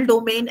personal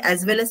domain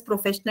as well as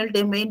professional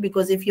domain,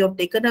 because if you have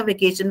taken a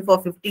vacation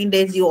for 15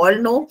 days, you all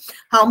know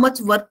how much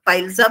work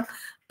piles up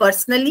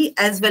personally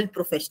as well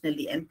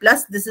professionally. And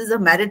plus, this is a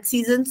marriage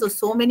season,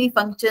 so many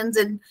functions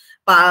and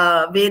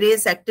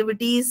various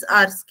activities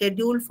are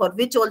scheduled, for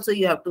which also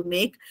you have to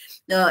make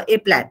a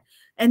plan.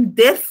 And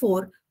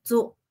therefore,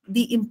 so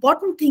the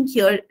important thing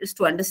here is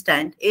to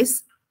understand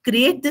is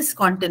create this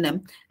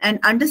continuum and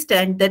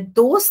understand that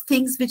those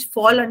things which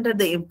fall under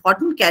the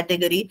important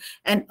category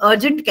and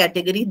urgent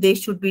category, they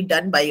should be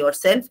done by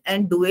yourself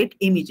and do it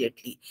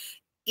immediately.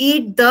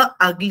 Eat the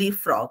ugly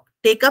frog.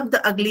 Take up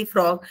the ugly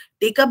frog,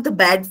 take up the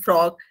bad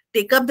frog,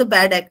 take up the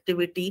bad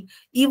activity.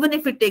 Even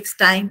if it takes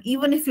time,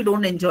 even if you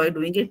don't enjoy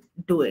doing it,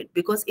 do it,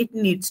 because it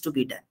needs to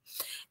be done.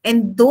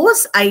 And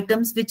those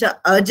items which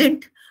are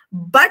urgent,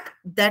 but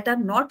that are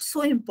not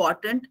so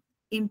important,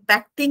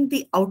 impacting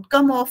the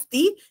outcome of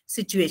the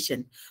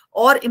situation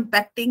or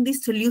impacting the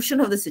solution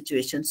of the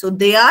situation. So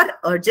they are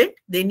urgent,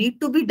 they need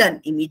to be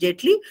done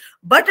immediately,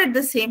 but at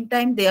the same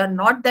time, they are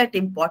not that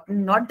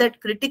important, not that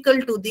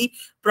critical to the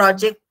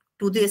project,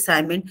 to the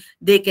assignment,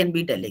 they can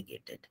be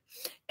delegated.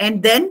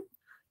 And then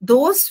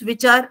those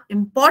which are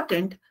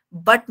important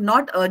but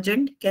not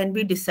urgent can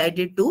be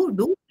decided to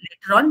do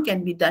later on,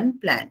 can be done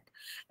planned.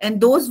 And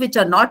those which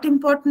are not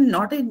important,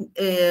 not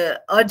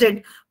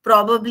urgent,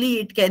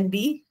 probably it can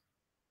be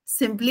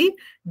simply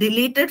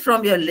deleted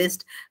from your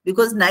list,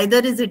 because neither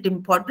is it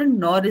important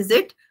nor is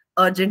it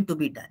urgent to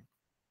be done.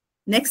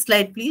 Next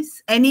slide,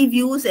 please. Any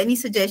views, any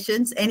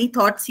suggestions, any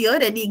thoughts here,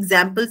 any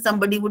examples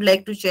somebody would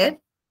like to share?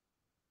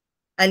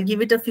 I'll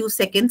give it a few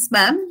seconds,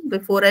 ma'am,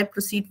 before I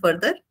proceed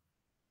further.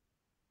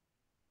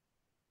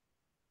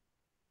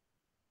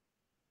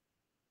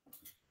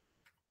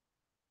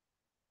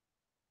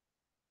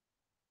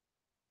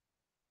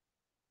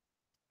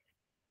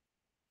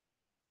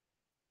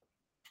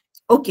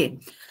 Okay,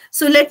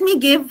 so let me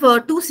give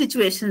two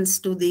situations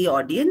to the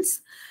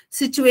audience.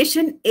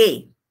 Situation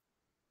A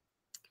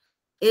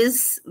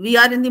is, we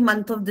are in the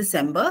month of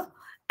December,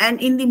 and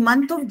in the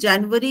month of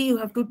January, you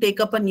have to take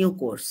up a new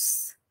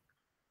course.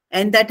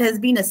 And that has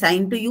been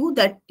assigned to you,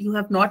 that you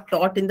have not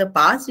taught in the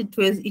past.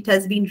 It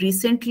has been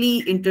recently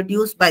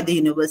introduced by the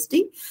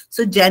university.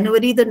 So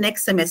January, the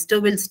next semester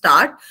will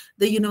start.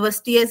 The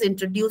university has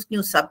introduced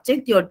new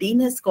subject. Your dean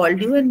has called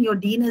you and your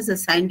dean has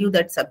assigned you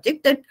that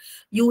subject, that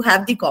you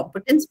have the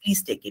competence,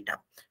 please take it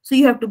up. So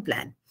you have to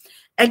plan.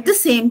 At the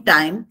same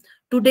time,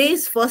 today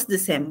is 1st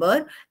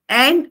December,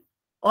 and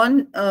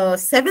on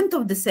 7th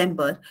of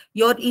December,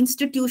 your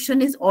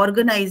institution is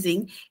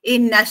organizing a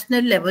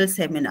national level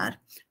seminar,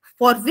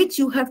 for which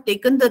you have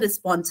taken the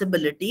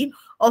responsibility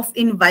of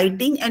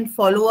inviting and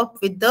follow up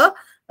with the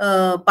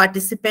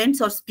participants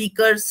or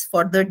speakers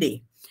for the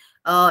day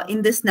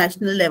in this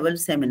national level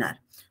seminar.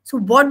 So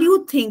what do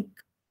you think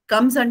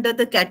comes under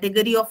the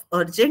category of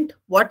urgent?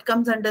 What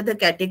comes under the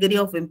category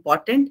of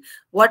important?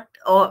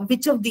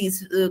 Which of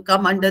these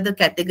come under the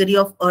category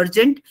of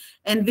urgent,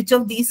 and which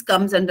of these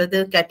comes under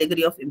the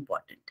category of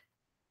important?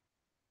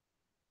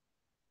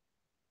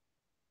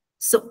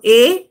 So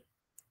A,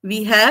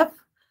 we have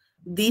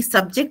the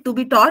subject to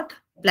be taught,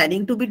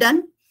 planning to be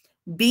done.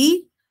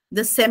 B,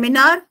 the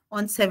seminar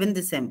on 7th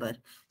December.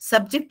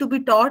 Subject to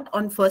be taught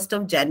on 1st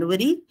of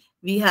January.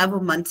 We have a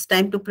month's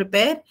time to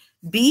prepare.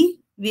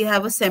 B, we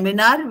have a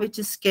seminar which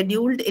is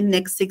scheduled in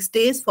next 6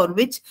 days, for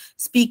which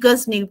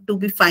speakers need to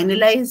be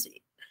finalized.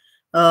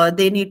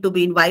 They need to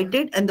be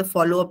invited and the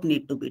follow-up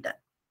need to be done.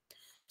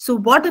 So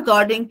what,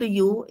 according to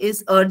you,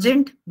 is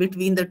urgent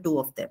between the two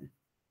of them?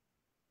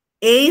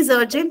 A is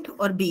urgent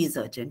or B is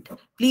urgent?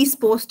 Please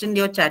post in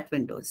your chat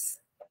windows.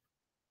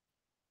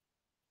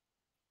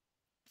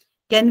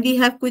 Can we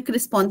have quick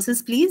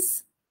responses,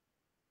 please?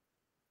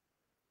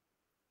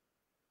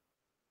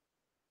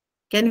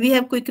 Can we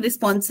have quick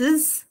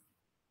responses?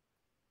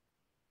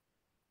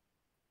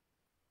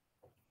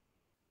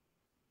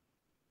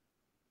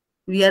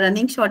 We are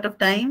running short of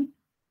time.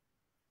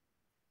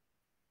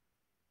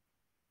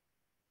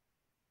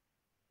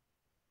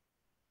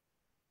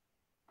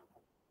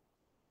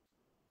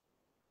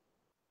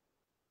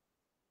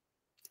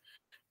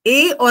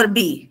 A or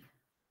B?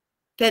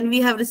 Can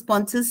we have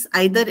responses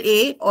either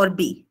A or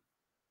B?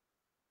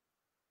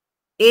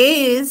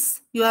 A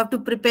is you have to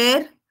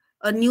prepare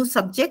a new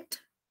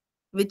subject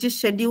which is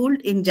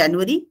scheduled in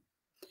January.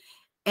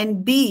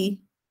 And B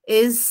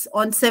is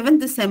on 7th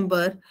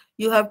December,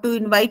 you have to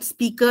invite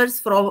speakers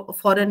for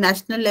a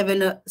national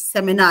level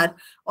seminar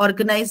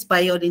organized by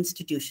your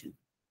institution.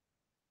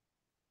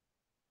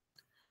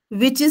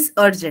 Which is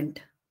urgent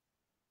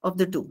of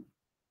the two?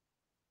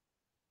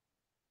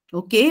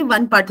 Okay,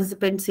 one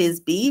participant says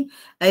B.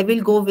 I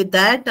will go with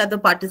that. Other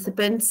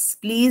participants,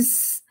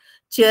 please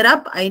cheer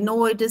up. I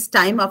know it is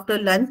time after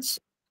lunch.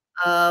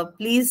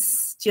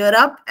 Please cheer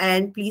up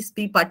and please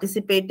be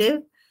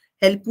participative.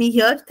 Help me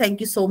here. Thank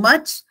you so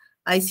much.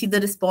 I see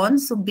the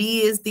response. So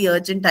B is the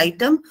urgent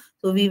item.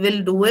 So we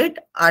will do it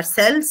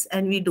ourselves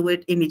and we do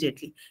it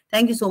immediately.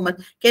 Thank you so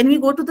much. Can we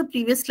go to the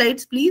previous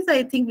slides, please?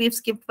 I think we've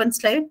skipped one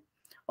slide.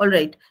 All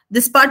right.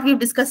 This part we've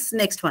discussed.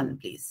 Next one,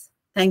 please.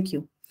 Thank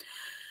you.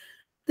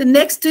 The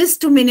next is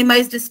to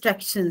minimize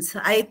distractions.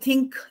 I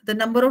think the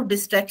number of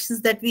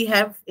distractions that we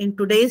have in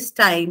today's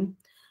time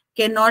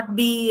cannot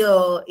be,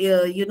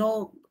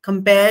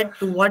 compared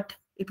to what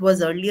it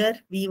was earlier.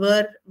 We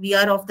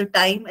are of the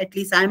time, at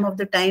least I'm of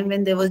the time,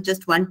 when there was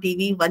just one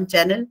TV, one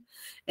channel,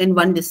 and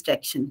one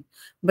distraction.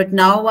 But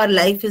now our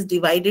life is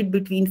divided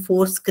between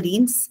 4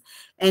 screens,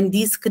 and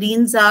these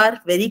screens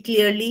are very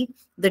clearly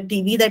the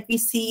TV that we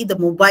see, the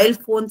mobile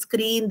phone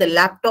screen, the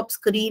laptop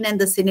screen, and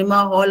the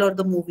cinema hall or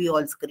the movie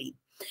hall screen.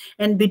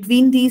 And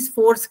between these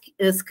 4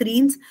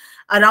 screens,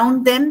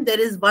 around them, there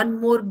is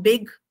one more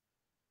big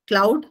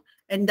cloud,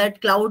 and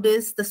that cloud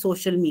is the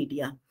social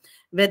media.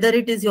 Whether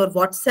it is your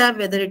WhatsApp,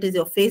 whether it is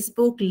your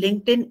Facebook,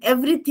 LinkedIn,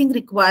 everything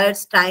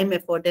requires time,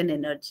 effort, and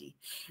energy.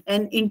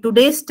 And in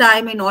today's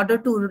time, in order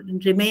to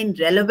remain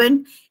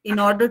relevant, in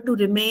order to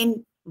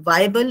remain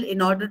viable,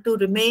 in order to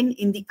remain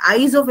in the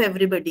eyes of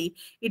everybody,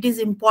 it is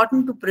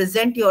important to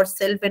present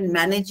yourself and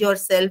manage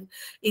yourself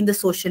in the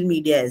social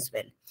media as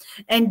well.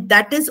 And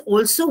that is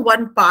also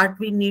one part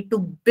we need to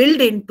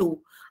build into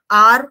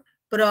our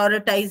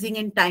prioritizing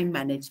and time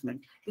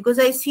management. Because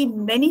I see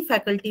many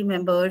faculty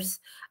members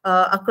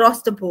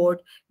across the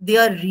board, they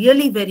are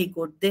really very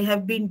good. They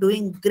have been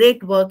doing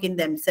great work in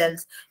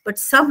themselves, but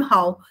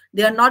somehow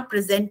they are not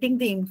presenting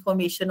the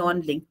information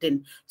on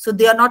LinkedIn. So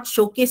they are not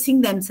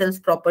showcasing themselves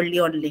properly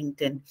on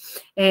LinkedIn.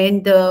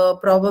 And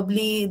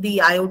probably the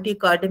IoT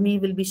Academy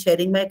will be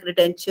sharing my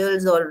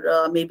credentials,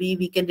 or maybe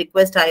we can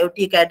request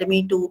IoT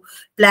Academy to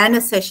plan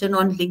a session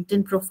on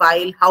LinkedIn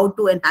profile, how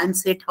to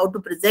enhance it, how to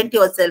present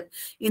yourself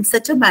in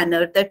such a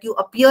manner that you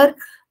appear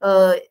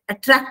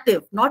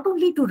attractive, not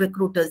only to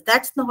recruiters.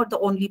 That's not the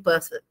only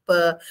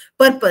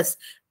purpose.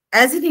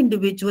 As an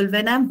individual,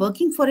 when I'm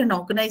working for an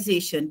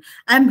organization,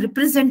 I'm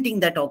representing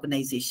that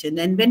organization.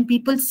 And when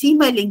people see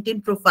my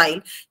LinkedIn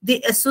profile,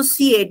 they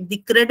associate the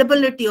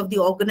credibility of the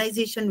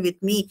organization with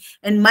me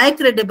and my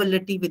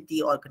credibility with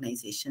the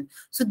organization.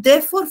 So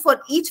therefore,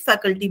 for each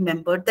faculty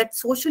member, that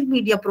social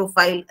media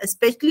profile,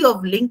 especially of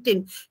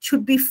LinkedIn,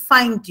 should be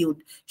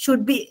fine-tuned,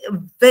 should be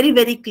very,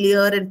 very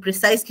clear and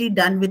precisely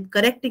done with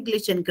correct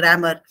English and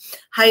grammar,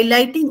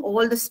 highlighting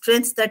all the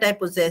strengths that I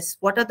possess,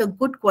 what are the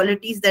good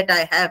qualities that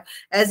I have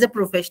as a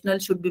professional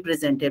should be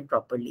presented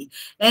properly.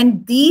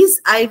 And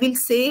these, I will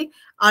say,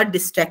 are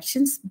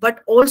distractions,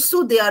 but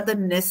also they are the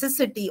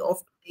necessity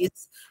of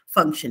today's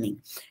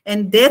functioning.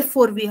 And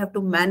therefore, we have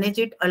to manage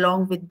it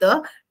along with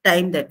the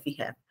time that we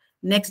have.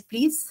 Next,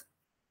 please.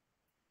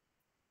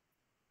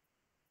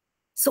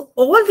 So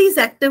all these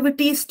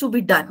activities to be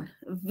done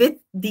with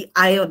the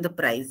eye on the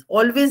prize.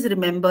 Always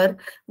remember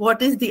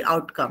what is the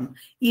outcome.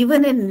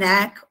 Even in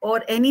NAC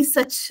or any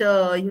such,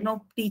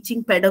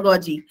 teaching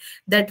pedagogy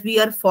that we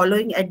are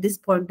following at this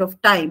point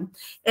of time,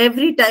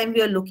 every time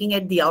we are looking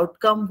at the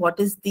outcome,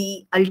 what is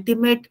the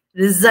ultimate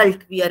result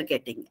we are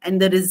getting.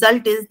 And the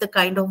result is the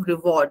kind of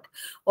reward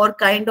or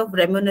kind of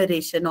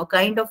remuneration or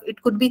kind of, it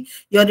could be,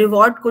 your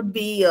reward could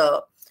be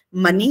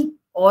money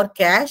or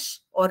cash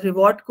or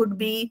reward could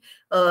be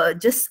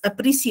just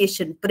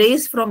appreciation,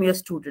 praise from your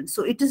students.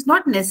 So it is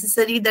not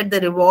necessary that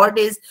the reward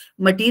is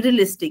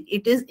materialistic.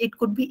 It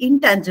could be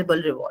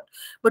intangible reward.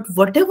 But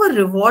whatever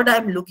reward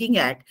I'm looking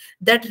at,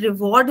 that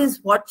reward is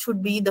what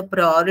should be the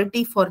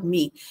priority for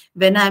me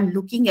when I'm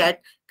looking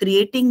at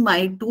creating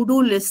my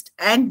to-do list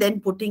and then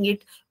putting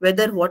it,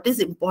 whether what is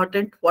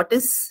important, what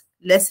is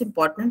less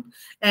important,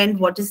 and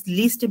what is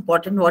least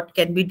important, what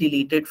can be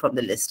deleted from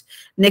the list.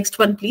 Next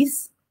one,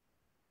 please.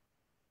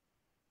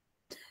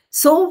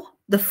 So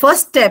the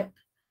first step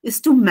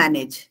is to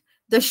manage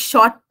the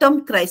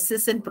short-term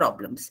crisis and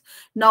problems.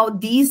 Now,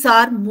 these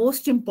are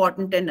most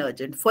important and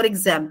urgent. For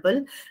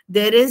example,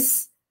 there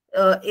is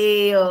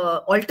a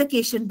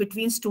altercation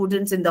between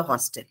students in the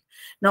hostel.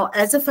 Now,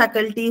 as a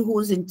faculty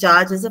who's in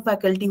charge, as a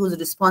faculty who's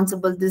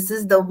responsible, this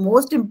is the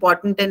most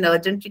important and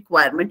urgent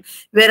requirement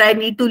where I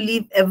need to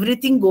leave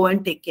everything, go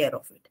and take care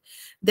of it.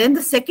 Then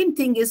the second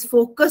thing is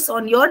focus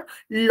on your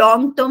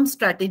long-term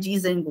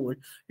strategies and goals.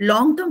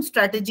 Long-term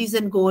strategies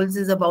and goals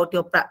is about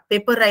your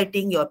paper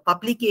writing, your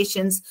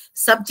publications,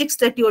 subjects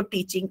that you're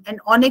teaching, and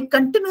on a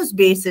continuous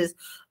basis,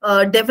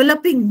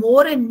 developing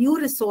more and new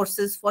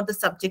resources for the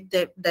subject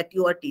that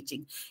you are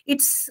teaching.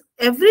 It's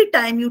every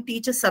time you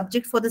teach a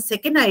subject for the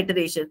second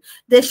iteration,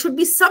 there should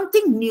be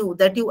something new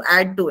that you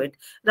add to it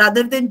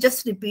rather than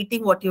just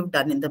repeating what you've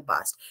done in the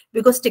past,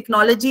 because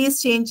technology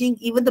is changing,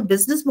 even the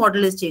business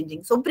model is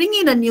changing. So bring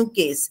in a new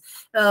case,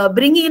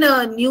 bring in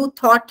a new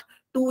thought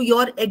to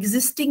your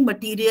existing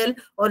material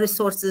or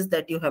resources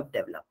that you have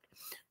developed.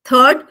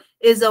 Third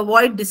is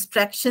avoid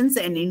distractions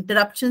and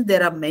interruptions.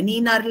 There are many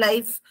in our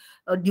life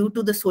due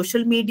to the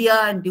social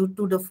media and due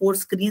to the 4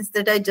 screens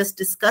that I just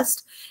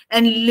discussed,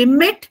 and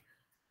limit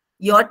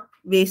your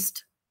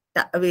waste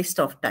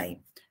of time.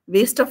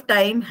 Waste of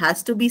time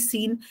has to be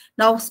seen.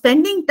 Now,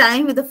 spending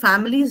time with the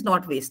family is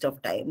not waste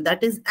of time.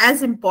 That is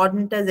as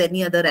important as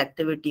any other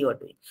activity you're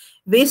doing.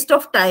 Waste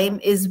of time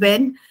is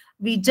when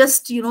we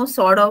just,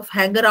 sort of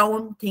hang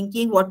around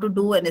thinking what to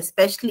do. And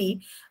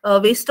especially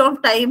waste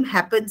of time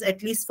happens,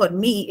 at least for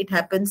me, it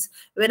happens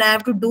when I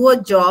have to do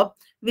a job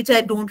which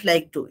I don't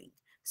like doing.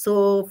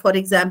 So, for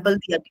example,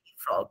 the ugly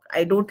frog,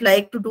 I don't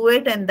like to do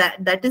it. And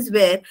that is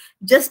where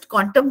just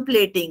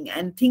contemplating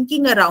and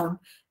thinking around,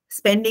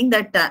 spending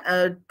that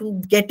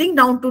to getting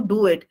down to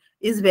do it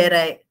is where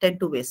I tend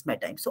to waste my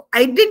time. So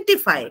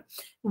identify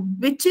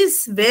which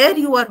is where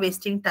you are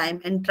wasting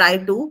time and try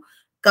to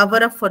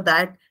cover up for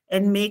that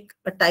and make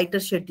a tighter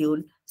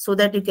schedule so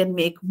that you can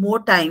make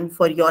more time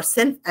for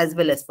yourself as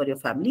well as for your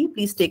family.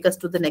 Please take us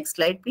to the next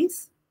slide,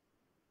 please.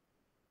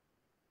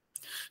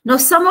 Now,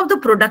 some of the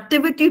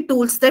productivity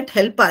tools that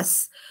help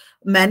us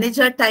manage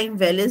our time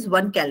well is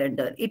one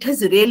calendar. It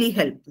has really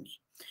helped me.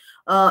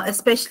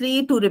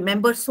 Especially to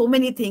remember so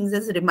many things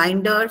as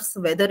reminders,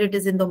 whether it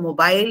is in the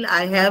mobile.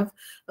 I have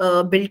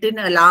built-in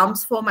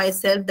alarms for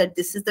myself that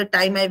this is the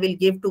time I will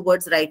give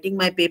towards writing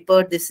my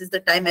paper. This is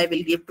the time I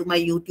will give to my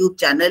YouTube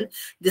channel.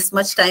 This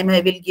much time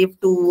I will give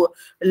to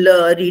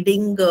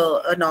reading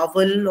a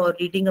novel or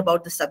reading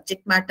about the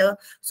subject matter.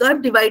 So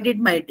I've divided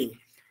my day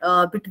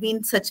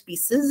between such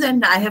pieces,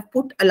 and I have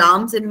put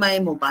alarms in my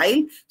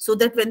mobile so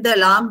that when the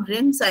alarm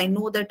rings, I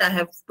know that I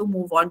have to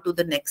move on to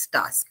the next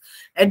task.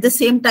 At the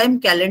same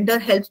time, calendar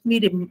helps me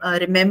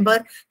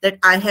remember that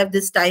I have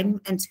this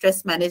time and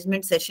stress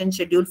management session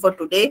scheduled for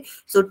today.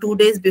 So 2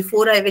 days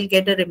before I will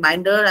get a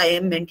reminder, I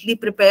am mentally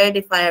prepared.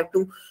 If I have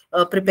to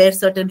prepare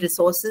certain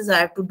resources, I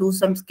have to do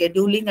some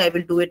scheduling, I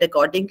will do it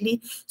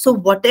accordingly. So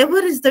whatever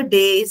is the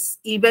day's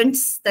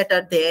events that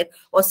are there,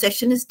 or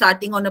session is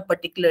starting on a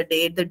particular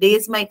day, the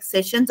days my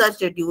sessions are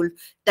scheduled,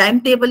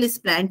 timetable is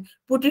planned,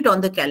 put it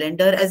on the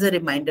calendar as a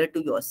reminder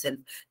to yourself.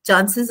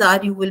 Chances are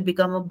you will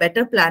become a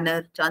better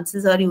planner.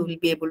 Chances are you will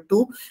be able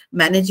to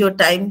manage your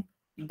time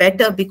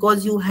better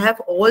because you have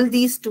all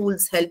these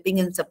tools helping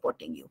and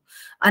supporting you.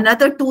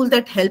 Another tool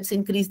that helps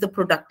increase the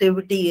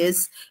productivity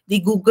is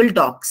the Google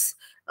Docs.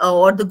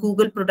 Or the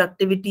Google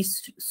Productivity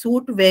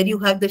Suite, where you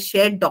have the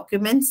shared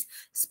documents,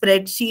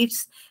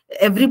 spreadsheets.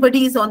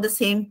 Everybody is on the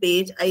same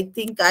page. I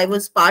think I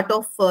was part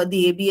of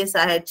the ABS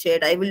I had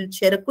shared. I will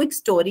share a quick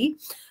story.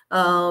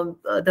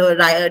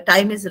 The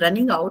time is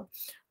running out.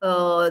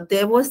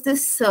 There was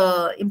this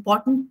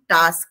important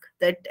task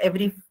that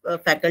every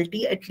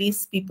faculty, at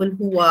least people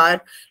who are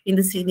in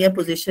the senior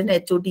position,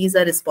 HODs,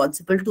 are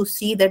responsible to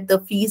see that the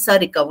fees are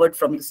recovered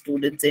from the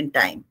students in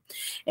time.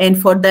 And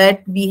for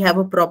that, we have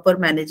a proper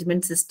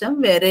management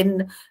system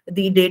wherein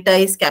the data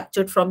is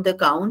captured from the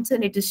accounts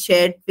and it is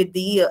shared with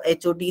the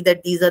HOD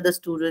that these are the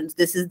students,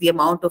 this is the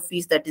amount of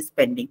fees that is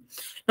pending.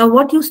 Now,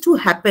 what used to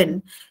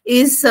happen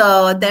is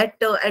that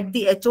at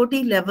the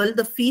HOD level,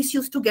 the fees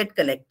used to get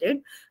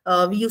collected.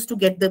 We used to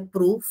get the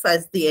proof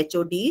as the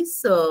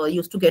HODs,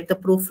 used to get the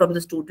proof from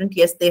the student,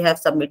 yes, they have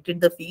submitted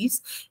the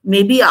fees.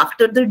 Maybe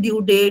after the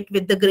due date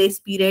with the grace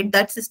period,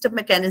 that system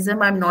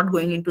mechanism, I'm not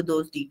going into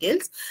those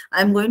details.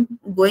 I'm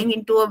going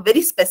into a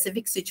very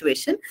specific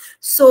situation.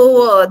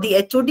 So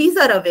the HODs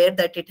are aware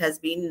that it has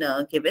been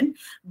given,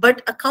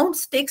 but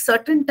accounts take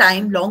certain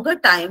time, longer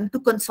time to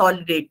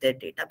consolidate their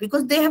data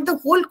because they have the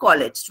whole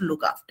college to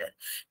look after.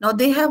 Now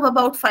they have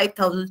about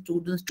 5,000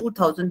 students,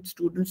 2,000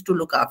 students to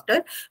look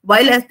after,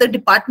 while at the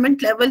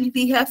department level,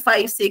 we have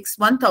 5, 6,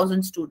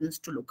 1,000 students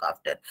to look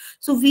after.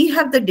 So we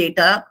have the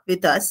data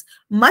with us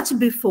much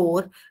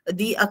before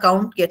the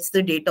account gets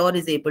the data or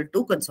is able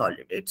to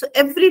consolidate. So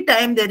every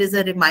time there is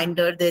a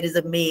reminder, there is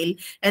a mail,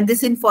 and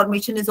this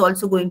information is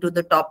also going to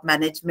the top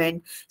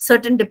management.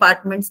 Certain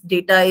departments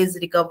data is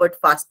recovered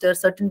faster,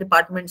 certain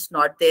departments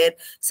not there.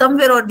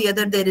 Somewhere or the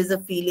other, there is a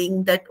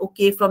feeling that,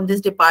 okay, from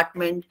this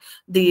department,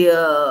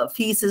 the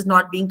fees is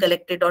not being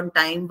collected on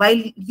time,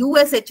 while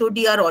US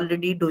HOD are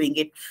already doing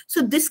it.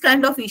 So this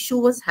kind of issue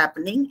was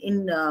happening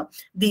in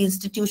the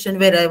institution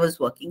where I was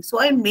working.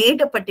 So I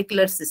made a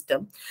particular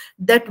system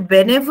that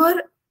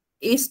whenever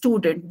a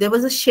student, there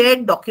was a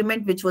shared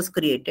document which was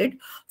created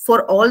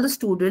for all the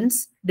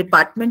students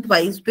department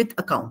wise with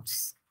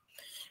accounts.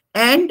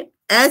 And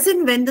as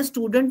and when the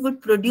student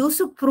would produce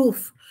a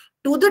proof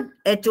to the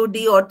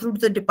HOD or to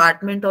the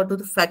department or to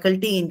the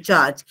faculty in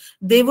charge,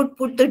 they would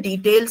put the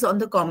details on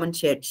the common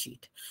shared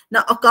sheet.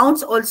 Now,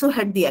 accounts also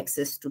had the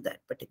access to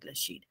that particular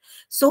sheet.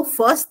 So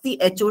first the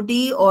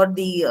HOD or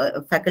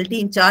the faculty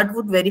in charge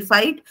would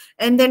verify it,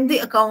 and then the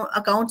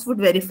accounts would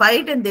verify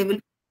it, and they will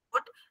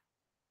put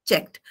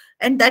checked,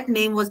 and that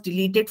name was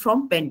deleted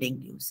from pending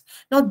dues.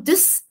 Now,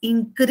 this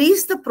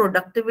increased the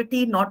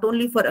productivity not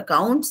only for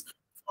accounts,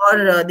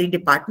 for the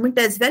department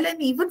as well,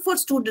 and even for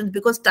students,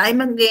 because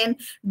time and again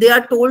they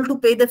are told to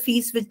pay the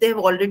fees which they have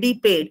already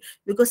paid,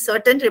 because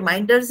certain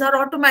reminders are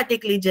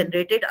automatically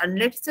generated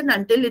unless and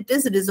until it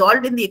is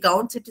resolved in the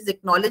accounts, it is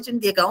acknowledged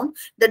in the account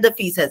that the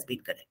fees has been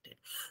collected.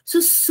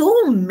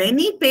 So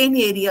many pain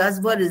areas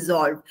were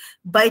resolved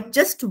by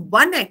just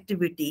one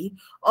activity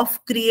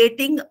of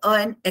creating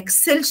an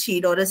Excel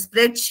sheet or a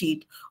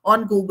spreadsheet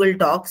on Google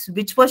Docs,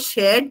 which was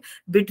shared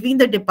between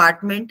the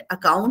department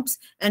accounts,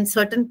 and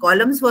certain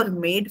columns were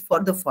made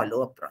for the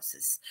follow-up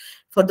process.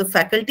 For the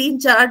faculty in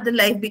charge, the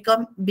life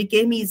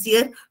became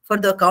easier. For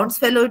the accounts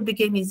fellow, it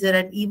became easier,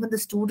 and even the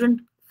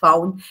student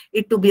found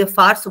it to be a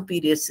far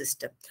superior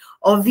system.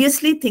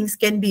 Obviously, things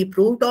can be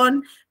improved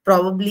on.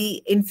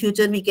 Probably in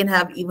future, we can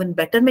have even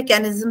better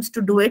mechanisms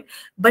to do it.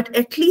 But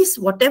at least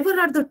whatever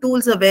are the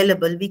tools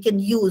available, we can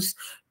use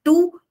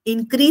to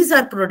increase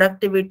our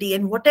productivity,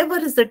 and whatever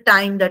is the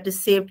time that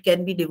is saved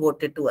can be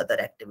devoted to other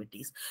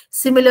activities.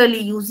 Similarly,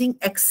 using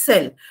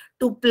Excel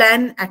to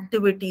plan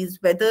activities,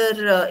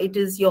 whether it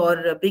is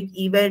your big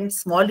events,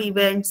 small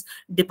events,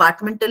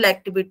 departmental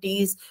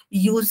activities,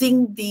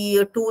 using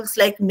the tools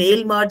like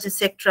mail merge,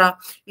 etc.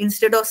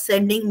 Instead of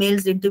sending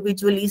mails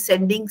individually,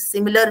 sending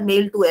similar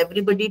mail to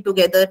everybody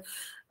together.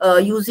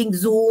 Using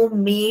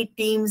Zoom, Meet,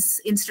 Teams,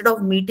 instead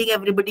of meeting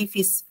everybody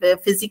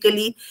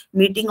physically,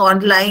 meeting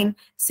online,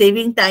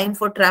 saving time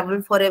for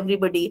travel for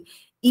everybody.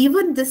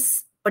 Even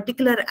this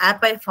particular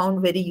app I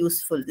found very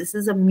useful. This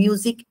is a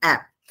music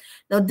app.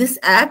 Now, this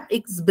app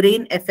is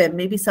Brain FM.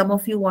 Maybe some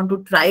of you want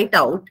to try it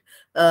out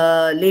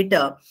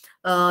later.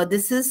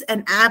 This is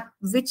an app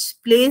which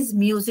plays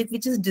music,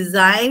 which is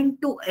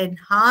designed to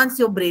enhance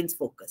your brain's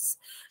focus,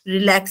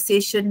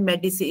 relaxation,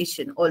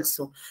 meditation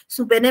also.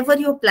 So whenever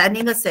you're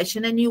planning a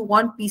session and you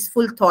want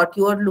peaceful thought,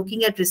 you are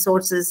looking at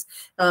resources,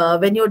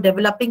 when you're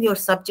developing your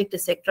subject,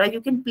 etc.,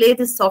 you can play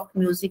this soft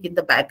music in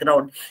the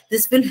background.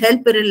 This will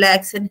help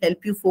relax and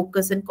help you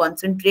focus and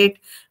concentrate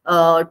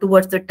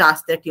towards the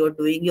task that you're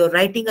doing. You're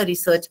writing a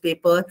research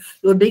paper,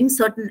 you're doing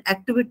certain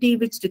activity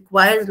which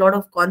requires a lot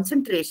of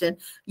concentration.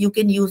 You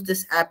can use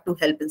this app to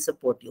help and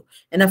support you.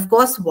 And of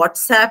course,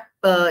 WhatsApp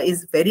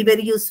is very,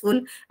 very useful.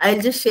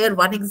 I'll just share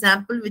one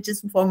example, which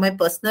is for my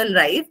personal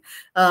life.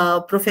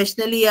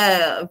 Professionally,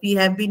 we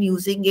have been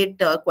using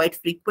it quite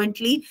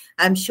frequently.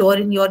 I'm sure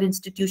in your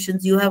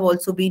institutions, you have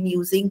also been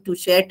using to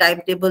share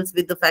timetables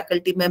with the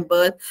faculty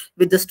members,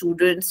 with the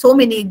students, so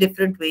many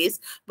different ways.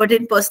 But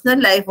in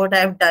personal life, what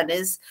I've done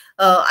is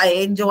I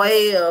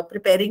enjoy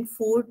preparing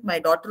food. My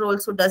daughter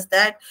also does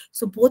that.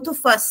 So both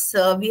of us,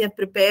 we have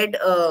prepared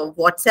a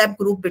WhatsApp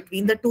group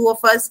between the two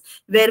of us,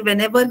 where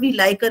whenever we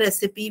like a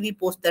recipe, we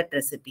post that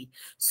recipe.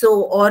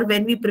 So, or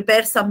when we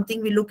prepare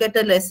something, we look at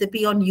a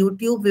recipe on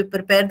YouTube, we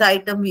prepare the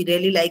item, we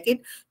really like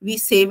it, we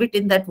save it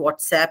in that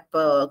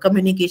WhatsApp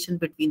communication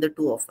between the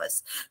two of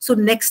us. So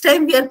next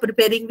time we are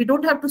preparing, we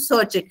don't have to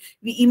search it,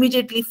 we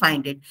immediately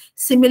find it.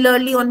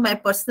 Similarly, on my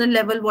personal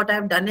level, what I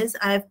have done is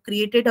I have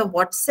created a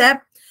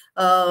WhatsApp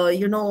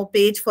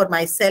page for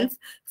myself.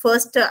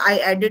 First, I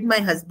added my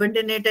husband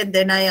in it, and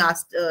then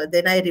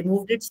I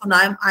removed it. So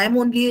now I'm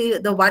only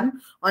the one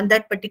on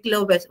that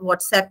particular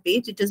WhatsApp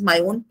page. It is my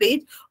own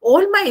page.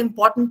 All my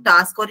important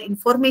tasks or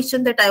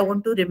information that I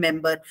want to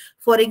remember.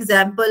 For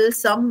example,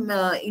 some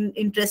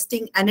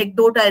interesting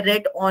anecdote I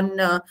read on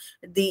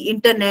the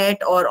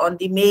internet or on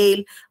the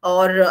mail,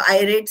 or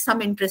I read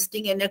some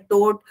interesting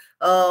anecdote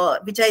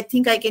which I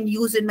think I can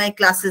use in my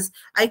classes.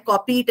 I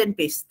copy it and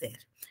paste there.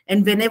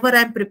 And whenever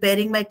I'm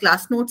preparing my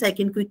class notes, I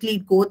can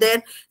quickly go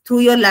there. Through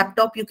your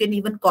laptop, you can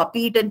even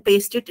copy it and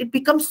paste it. It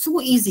becomes so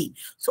easy.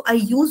 So I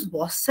use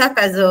WhatsApp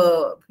as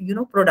a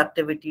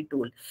productivity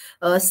tool.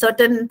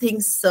 Certain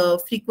things,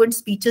 frequent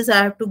speeches I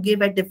have to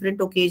give at different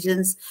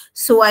occasions.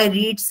 So I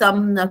read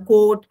some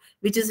quote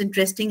which is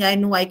interesting. I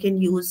know I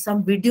can use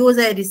some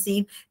videos I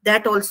receive,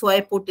 that also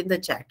I put in the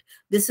chat.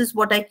 This is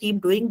what I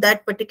keep doing.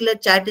 That particular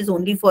chat is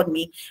only for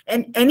me.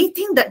 And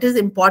anything that is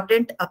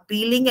important,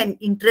 appealing, and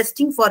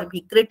interesting for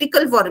me,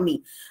 critical for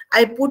me,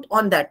 I put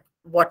on that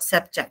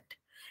WhatsApp chat.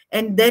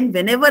 And then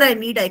whenever I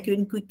need, I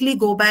can quickly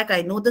go back.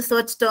 I know the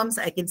search terms.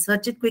 I can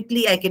search it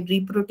quickly. I can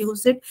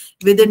reproduce it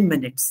within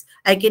minutes.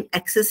 I can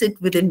access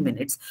it within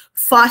minutes.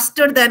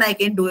 Faster than I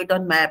can do it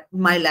on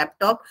my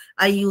laptop,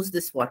 I use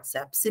this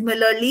WhatsApp.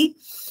 Similarly,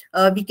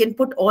 we can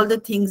put all the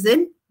things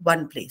in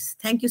one place.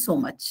 Thank you so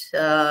much,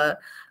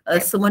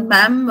 Suman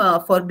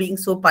ma'am, for being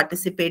so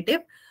participative.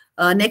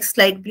 Next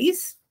slide,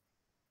 please.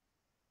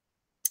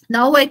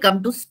 Now I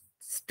come to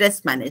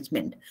stress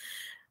management.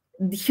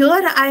 Here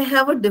I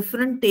have a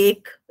different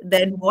take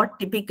than what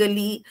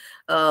typically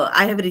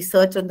I have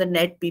researched on the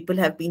net people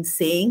have been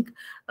saying.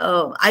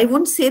 I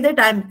won't say that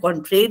I'm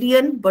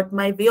contrarian, but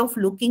my way of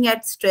looking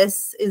at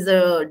stress is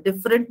a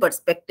different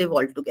perspective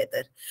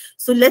altogether.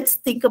 So let's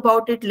think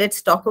about it.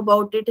 Let's talk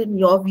about it, and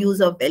your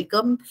views are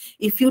welcome.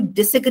 If you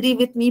disagree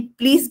with me,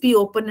 please be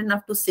open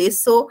enough to say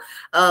so.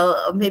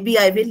 Maybe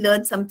I will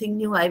learn something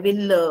new. I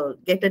will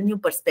get a new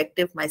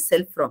perspective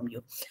myself from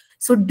you.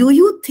 So do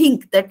you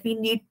think that we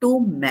need to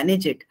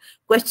manage it?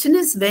 Question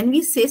is, when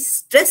we say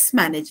stress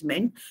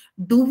management,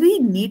 do we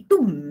need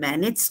to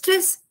manage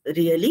stress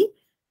really?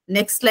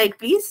 Next slide,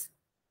 please.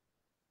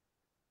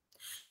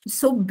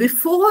 So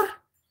before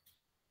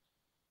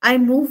I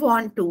move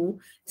on to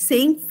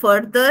saying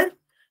further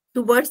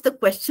towards the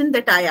question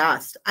that I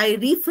asked, I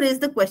rephrase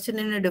the question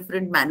in a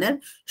different manner.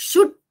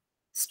 Should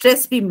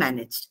stress be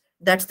managed?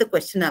 That's the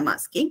question I'm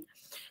asking.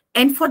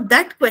 And for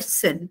that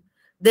question,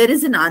 there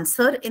is an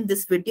answer in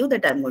this video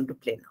that I'm going to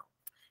play now.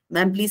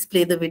 Ma'am, please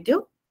play the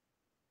video.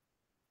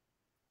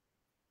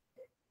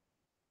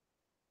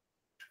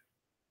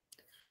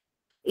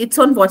 It's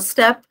on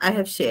WhatsApp. I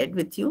have shared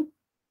with you.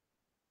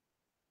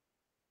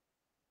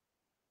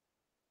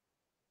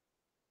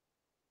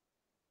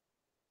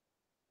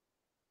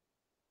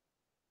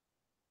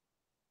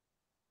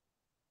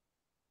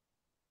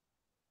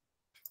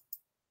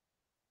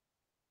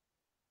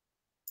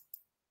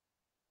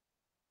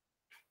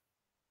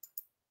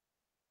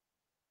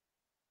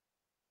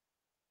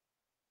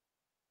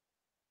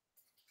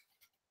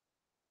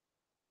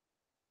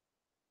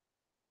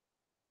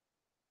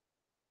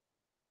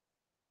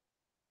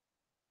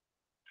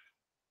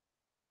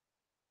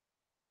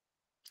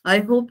 I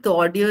hope the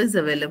audio is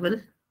available.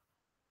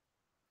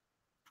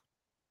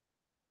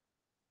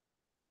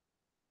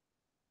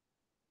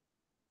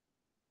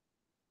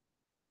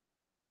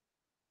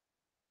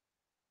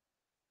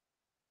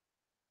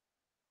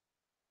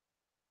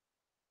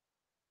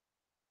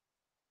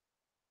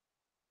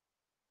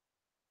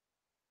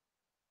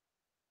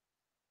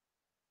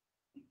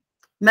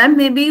 Ma'am,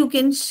 maybe you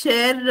can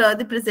share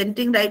the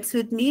presenting rights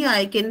with me.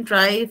 I can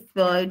try if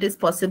it is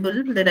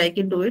possible that I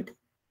can do it.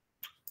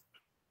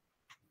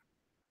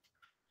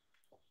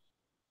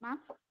 Ma'am?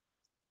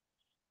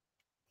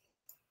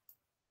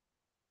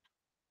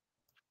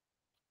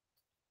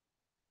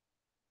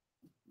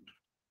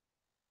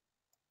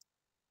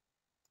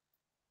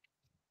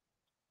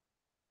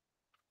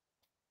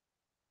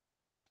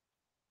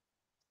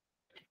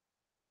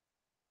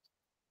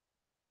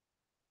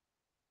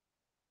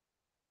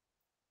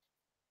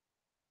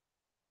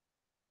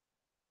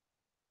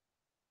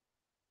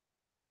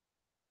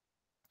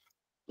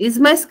 Is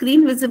my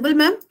screen visible,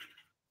 ma'am?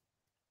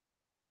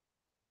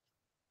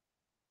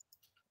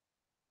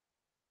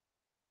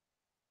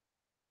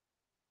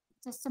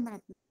 Just a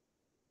minute.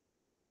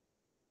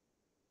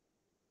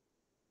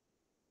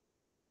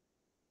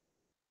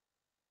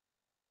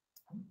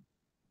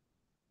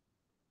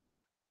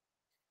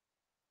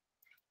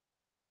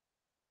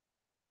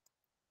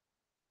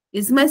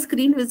 Is my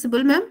screen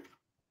visible, ma'am?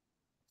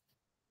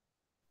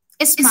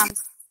 Yes, ma'am.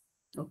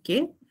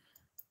 Okay.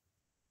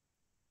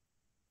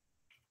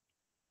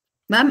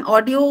 Ma'am,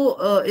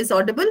 audio is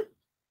audible?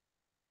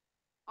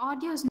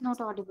 Audio is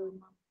not audible,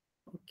 ma'am.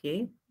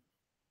 Okay.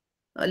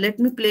 Let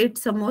me play it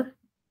some more.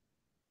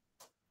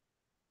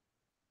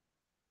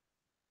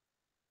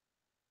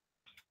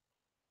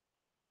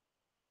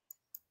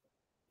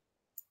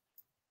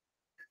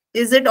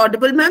 Is it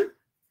audible, ma'am?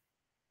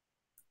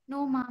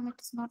 No, ma'am,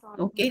 it is not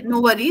audible. Okay, no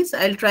worries.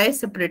 I'll try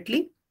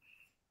separately.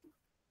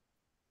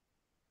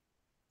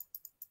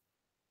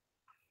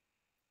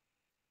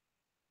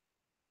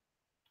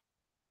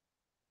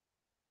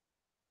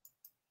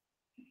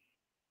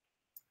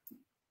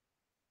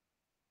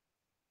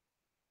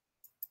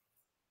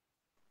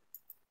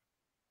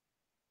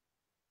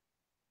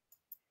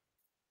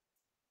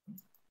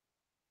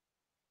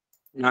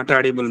 Not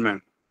audible,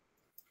 ma'am.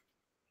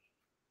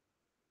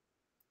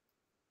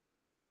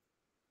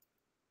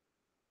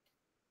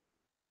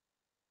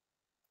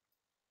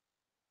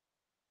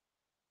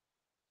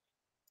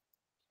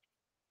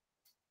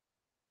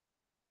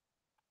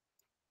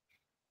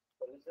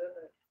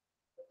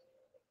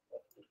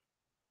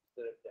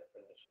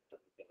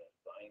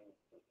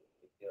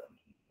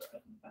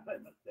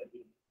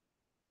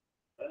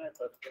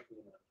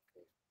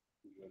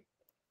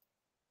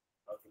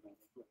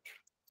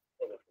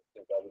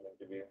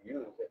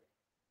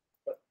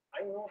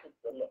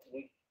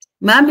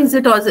 Ma'am, is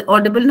it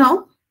audible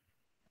now?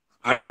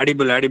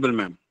 Audible,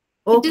 ma'am.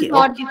 It is Okay, okay,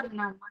 audible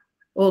now.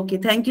 okay.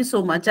 Thank you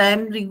so much. I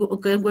am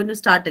going to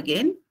start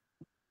again.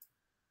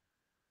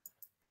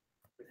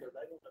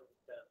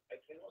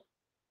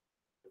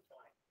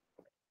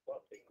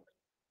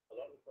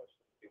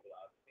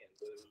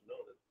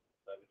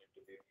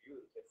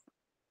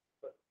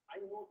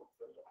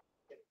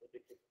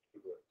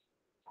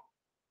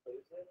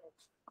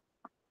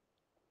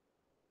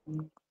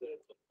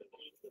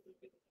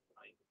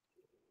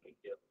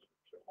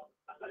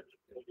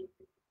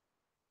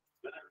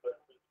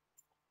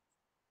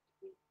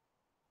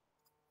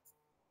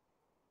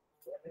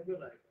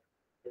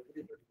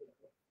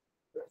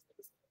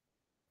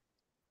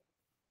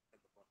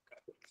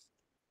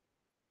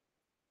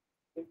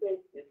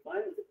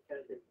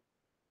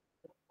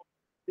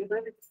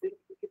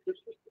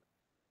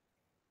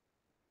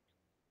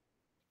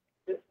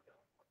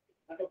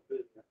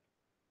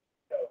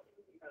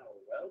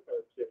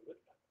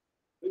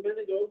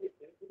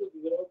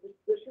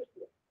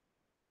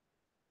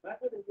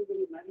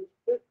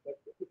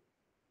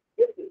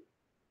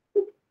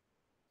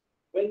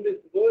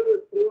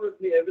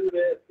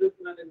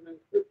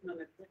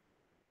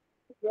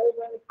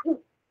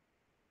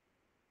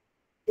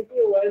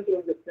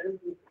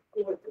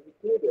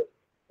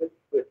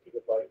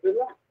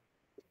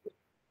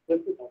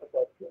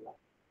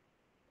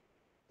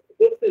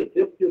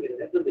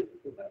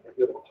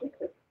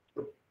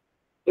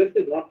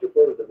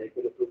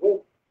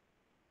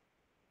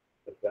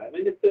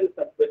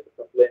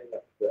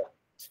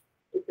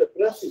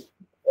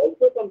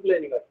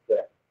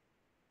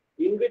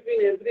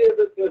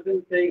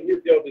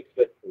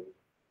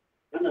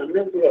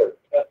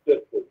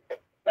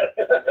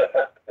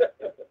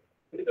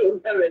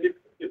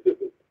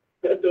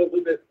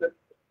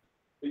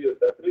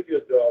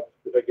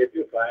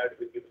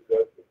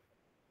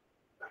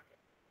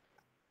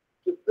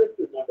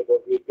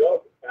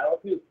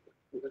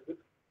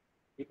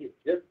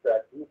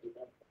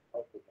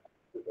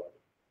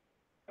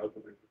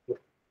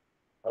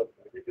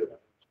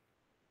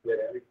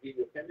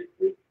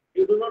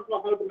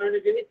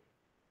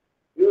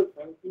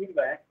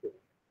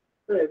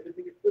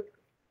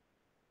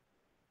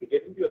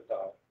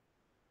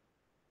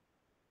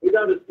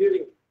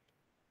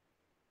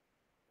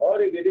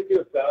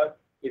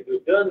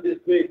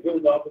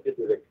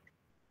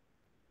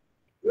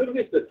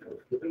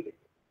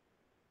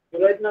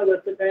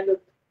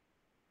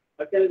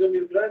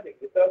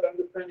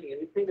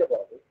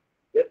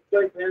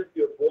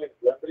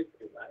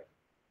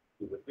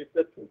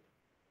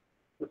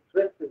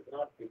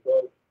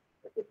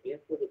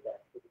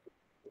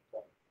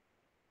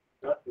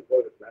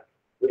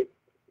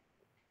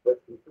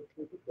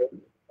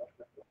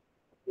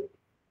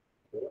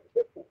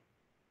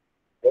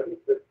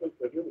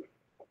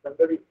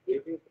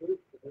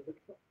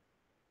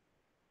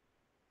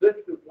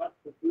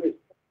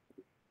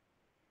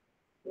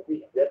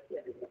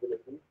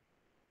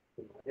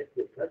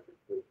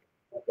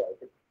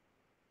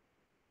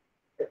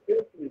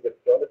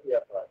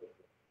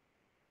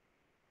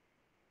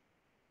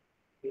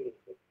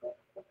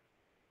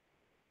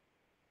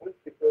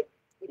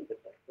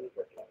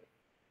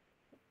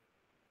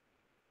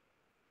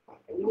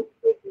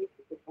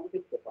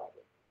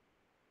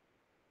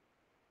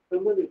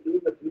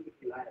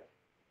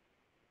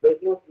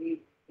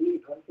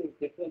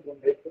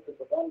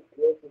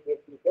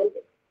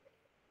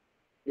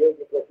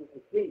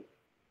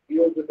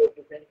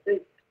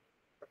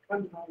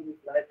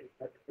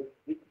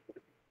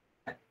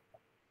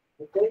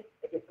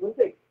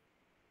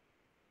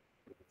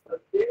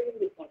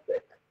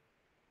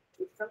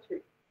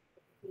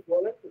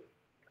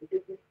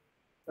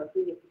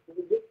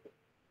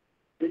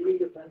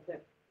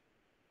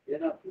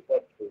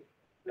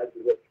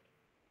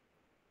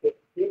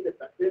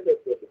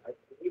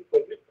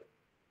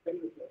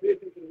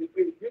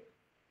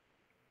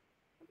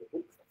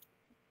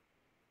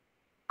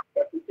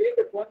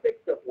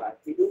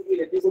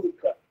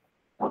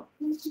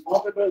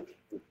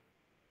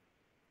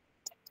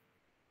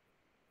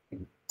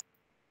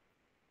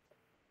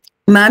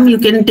 Ma'am, you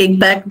can take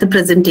back the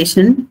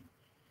presentation.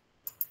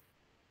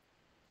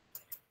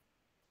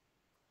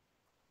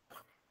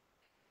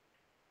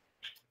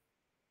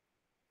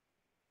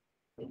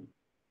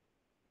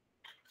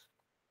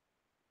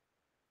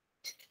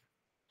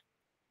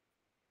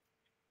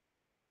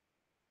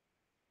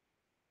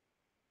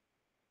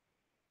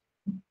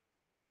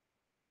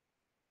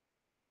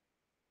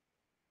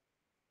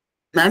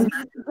 Ma'am?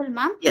 Audible,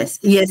 ma'am? Yes,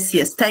 yes,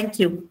 yes. Thank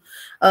you.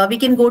 We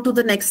can go to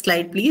the next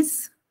slide,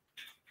 please.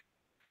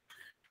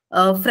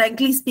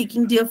 Frankly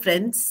speaking, dear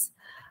friends,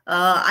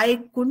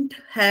 I couldn't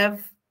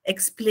have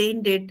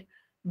explained it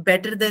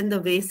better than the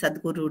way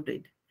Sadhguru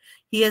did.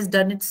 He has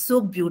done it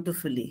so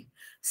beautifully.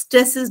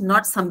 Stress is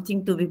not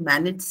something to be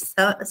managed.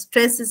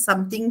 Stress is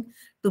something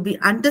to be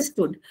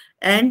understood,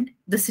 and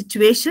the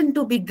situation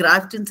to be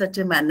grasped in such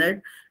a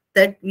manner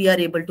that we are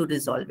able to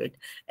resolve it.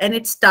 And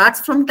it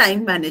starts from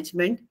time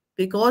management.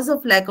 Because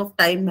of lack of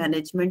time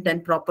management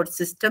and proper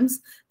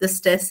systems, the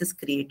stress is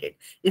created.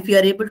 If we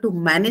are able to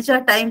manage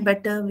our time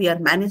better, we are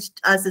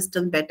managed our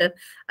system better,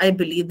 I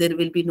believe there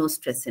will be no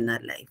stress in our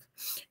life.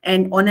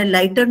 And on a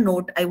lighter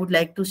note, I would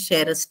like to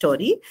share a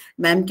story.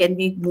 Ma'am, can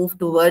we move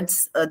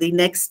towards the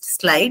next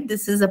slide?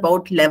 This is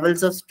about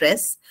levels of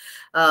stress.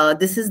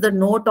 This is the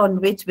note on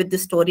which, with the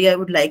story, I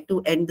would like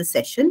to end the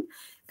session.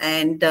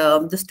 And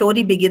the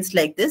story begins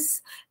like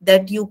this,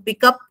 that you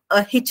pick up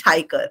a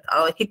hitchhiker.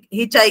 A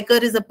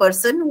hitchhiker is a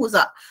person who's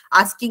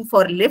asking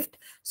for a lift.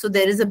 So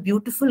there is a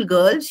beautiful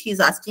girl, she's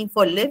asking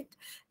for lift.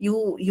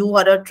 You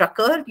are a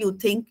trucker, you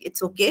think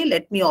it's okay,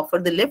 let me offer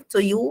the lift. So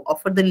you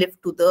offer the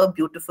lift to the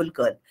beautiful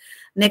girl.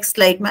 Next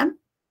slide, ma'am.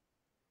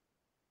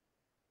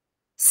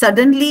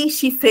 Suddenly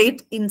she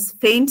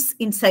faints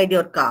inside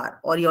your car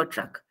or your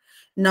truck.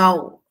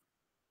 Now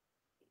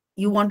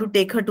you want to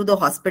take her to the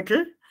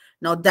hospital.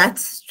 Now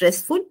that's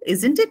stressful,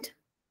 isn't it?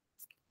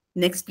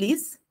 Next,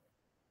 please.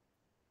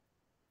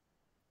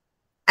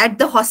 At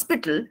the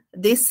hospital,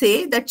 they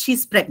say that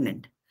she's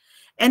pregnant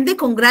and they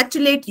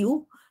congratulate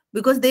you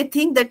because they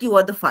think that you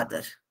are the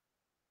father.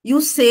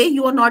 You say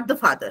you are not the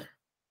father,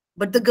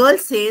 but the girl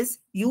says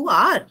you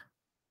are.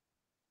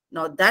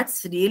 Now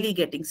that's really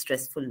getting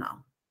stressful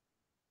now.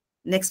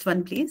 Next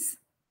one, please.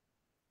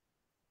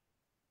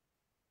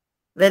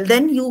 Well,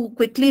 then you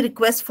quickly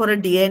request for a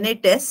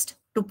DNA test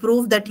to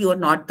prove that you are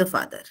not the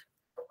father.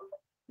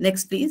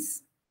 Next,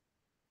 please.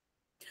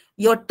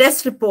 Your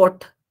test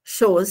report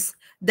shows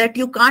that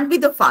you can't be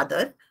the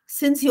father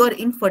since you are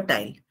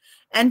infertile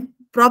and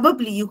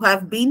probably you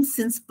have been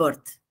since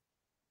birth.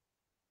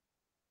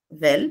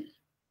 Well,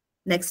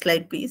 next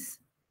slide, please.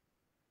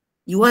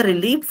 You are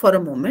relieved for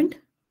a moment,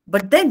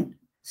 but then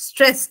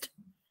stressed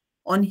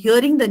on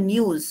hearing the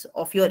news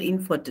of your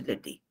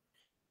infertility.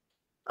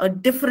 A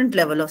different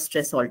level of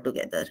stress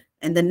altogether.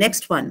 And the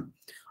next one,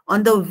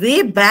 on the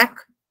way back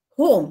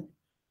home,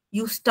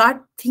 you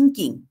start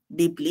thinking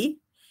deeply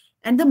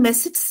and the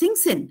message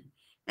sinks in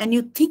and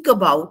you think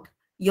about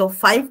your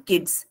 5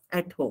 kids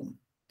at home.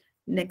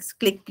 Next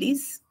click,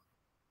 please.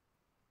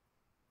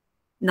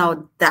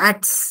 Now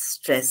that's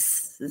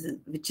stress,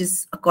 which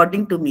is,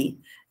 according to me,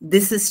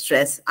 this is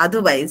stress.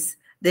 Otherwise,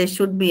 there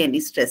should be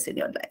any stress in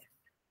your life.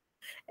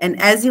 And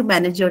as you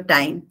manage your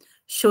time,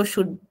 so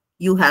should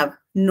you have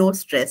no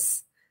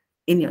stress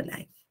in your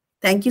life.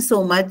 Thank you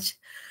so much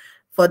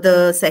for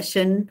the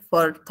session,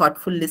 for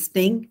thoughtful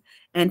listening,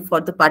 and for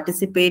the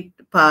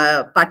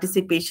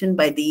participation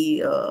by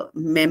the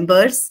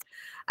members.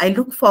 I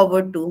look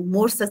forward to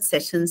more such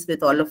sessions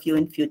with all of you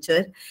in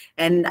future.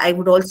 And I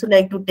would also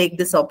like to take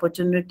this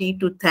opportunity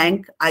to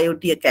thank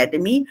IoT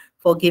Academy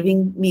for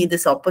giving me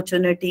this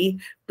opportunity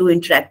to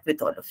interact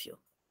with all of you.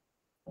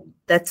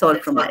 That's all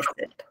from my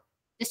side.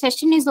 The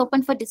session is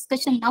open for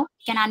discussion now.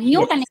 You can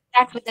unmute and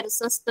interact with the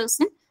resource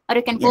person, or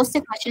you can post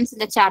your questions in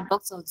the chat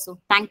box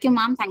also. Thank you,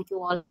 ma'am. Thank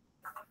you all.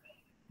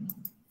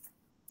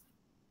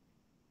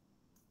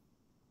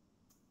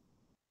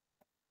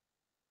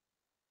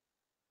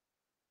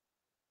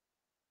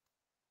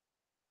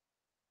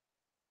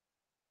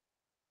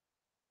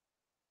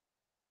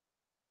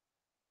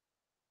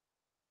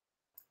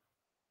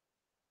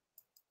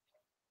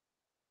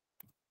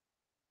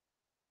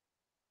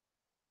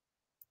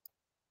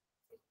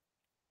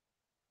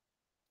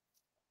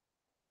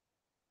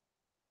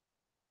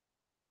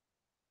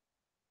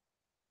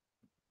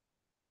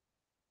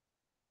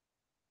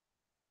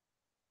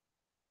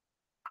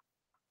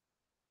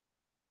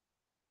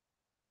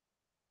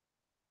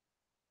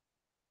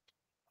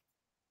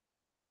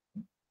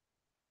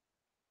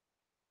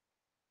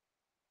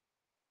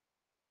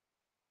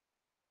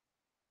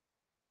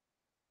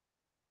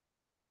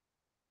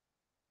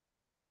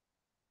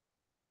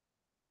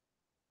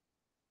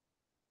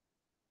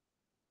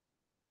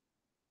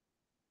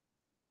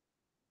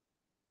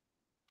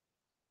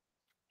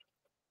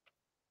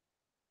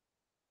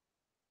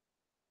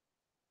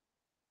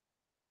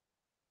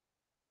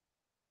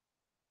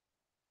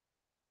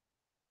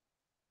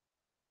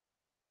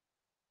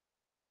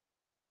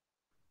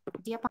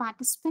 Dear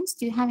participants,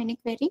 do you have any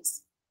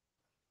queries?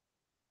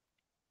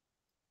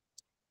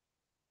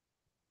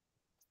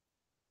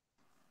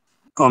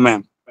 Oh,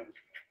 ma'am.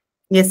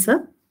 Yes,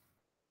 sir.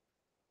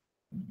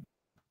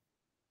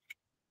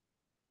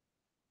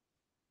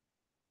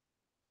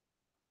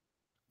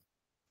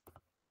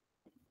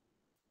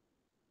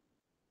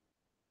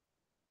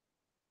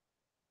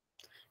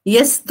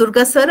 Yes,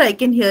 Durga sir, I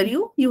can hear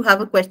you. You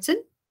have a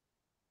question?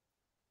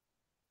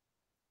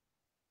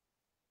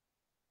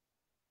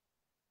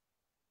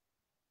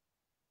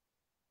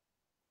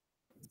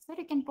 Sir,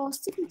 you can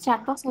post it in the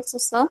chat box also,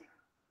 sir.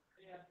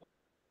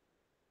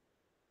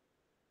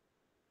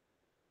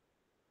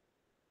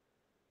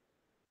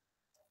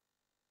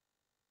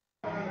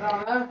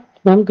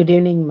 Ma'am, good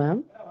evening,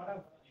 ma'am.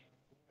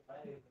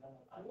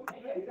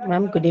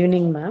 Ma'am, good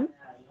evening, ma'am.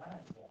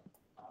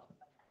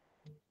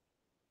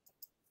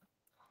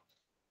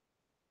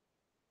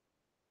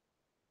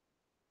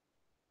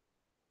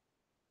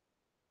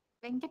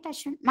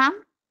 Venkatashan,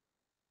 ma'am.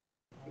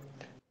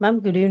 Ma'am,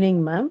 good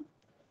evening, ma'am.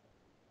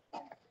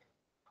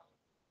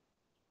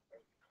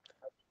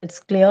 It's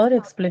clear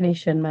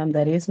explanation, ma'am.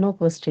 There is no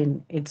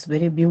question. It's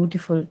very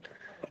beautiful,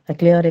 a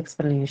clear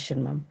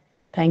explanation, ma'am.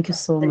 Thank you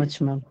so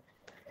much, ma'am.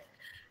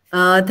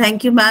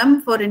 Thank you,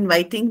 ma'am, for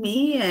inviting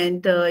me,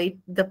 and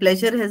the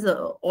pleasure has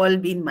all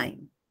been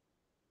mine.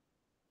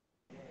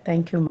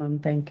 Thank you, ma'am.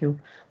 Thank you.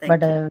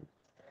 Thank you.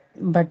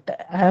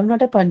 But I am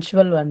not a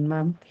punctual one,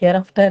 ma'am.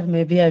 Hereafter,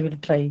 maybe I will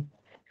try.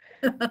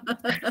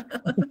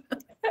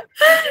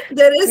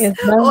 There is Yes,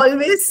 ma'am.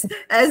 always,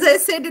 as I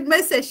said in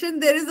my session,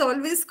 there is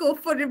always scope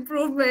for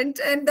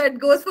improvement, and that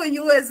goes for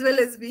you as well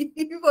as me,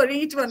 for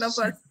each one of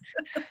us.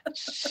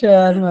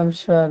 Sure, ma'am.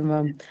 Sure,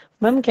 ma'am.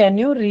 Ma'am, can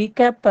you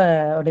recap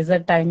what is the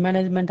time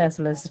management as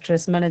well as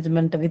stress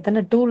management within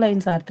a 2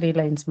 lines or 3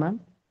 lines, ma'am?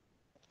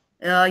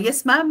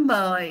 Yes, ma'am.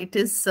 It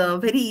is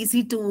very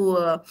easy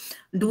to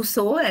do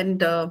so.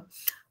 And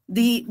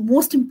the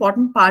most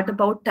important part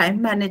about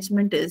time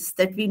management is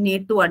that we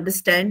need to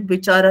understand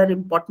which are our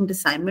important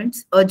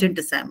assignments, urgent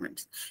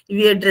assignments.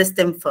 We address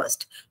them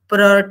first,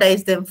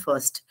 prioritize them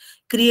first,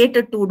 create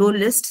a to-do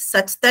list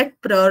such that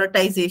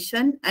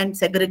prioritization and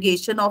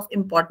segregation of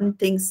important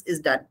things is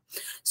done.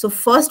 So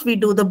first we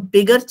do the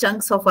bigger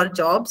chunks of our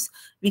jobs,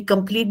 we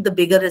complete the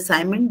bigger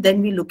assignment,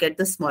 then we look at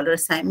the smaller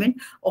assignment,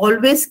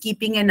 always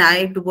keeping an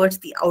eye towards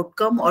the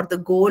outcome or the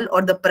goal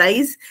or the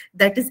prize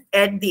that is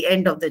at the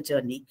end of the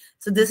journey.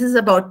 So this is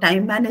about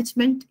time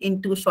management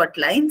in 2 short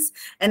lines.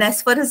 And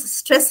as far as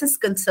stress is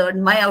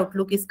concerned, my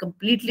outlook is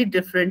completely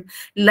different.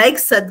 Like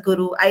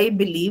Sadhguru, I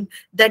believe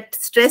that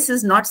stress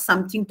is not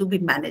something to be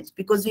managed,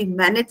 because we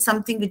manage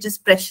something which is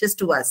precious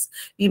to us.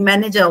 We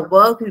manage our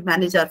work, we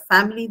manage our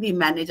family, we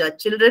manage our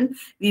children,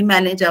 we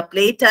manage our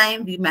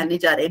playtime, we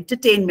manage our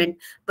entertainment.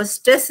 But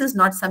stress is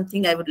not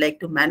something I would like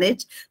to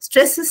manage.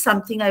 Stress is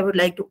something I would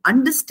like to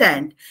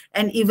understand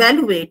and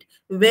evaluate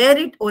where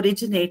it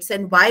originates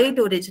and why it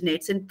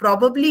originates. And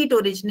probably it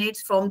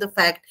originates from the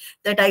fact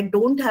that I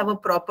don't have a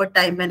proper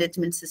time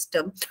management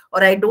system,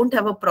 or I don't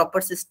have a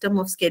proper system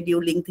of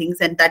scheduling things.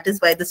 And that is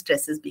why the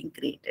stress is being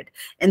created.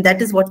 And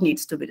that is what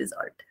needs to be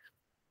resolved.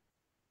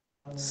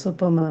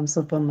 Super, ma'am.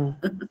 Super, ma'am.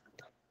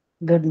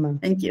 Good, ma'am.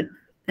 Thank you.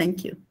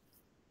 Thank you.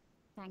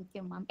 Thank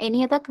you, ma'am.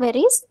 Any other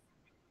queries?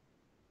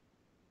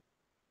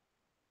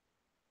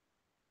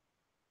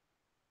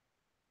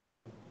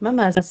 Ma'am,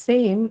 as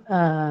same,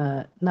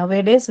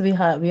 nowadays we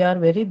are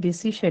very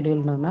busy schedule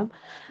now, ma'am.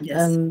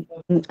 Yes.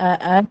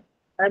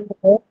 I'm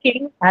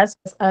working as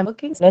I'm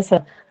working plus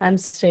I'm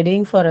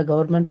studying for a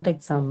government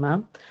exam,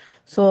 ma'am.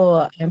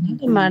 So I'm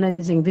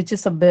managing, which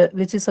is a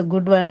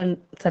good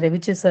one. Sorry,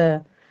 which is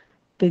a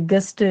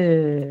biggest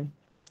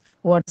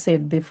what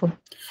said before.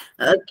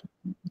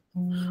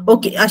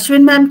 Okay,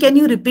 Ashwin ma'am, can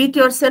you repeat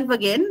yourself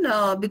again?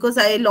 Because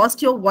I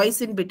lost your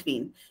voice in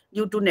between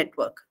due to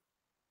network.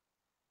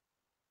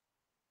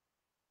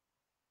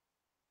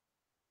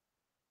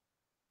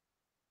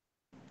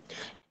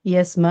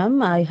 Yes,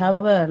 ma'am. I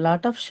have a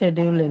lot of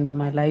schedule in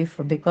my life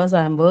because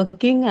I'm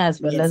working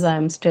as well as Yes.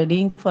 I'm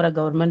studying for a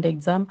government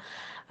exam,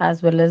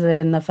 as well as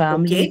in a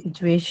family Okay.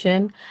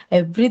 situation.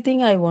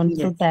 Everything I want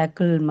to Yes.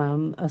 tackle,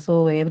 ma'am.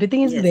 So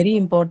everything is Yes. very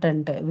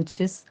important,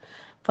 which is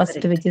first,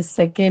 which Correct. is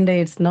second.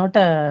 It's not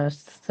a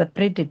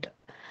separate it.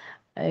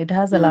 It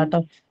has a lot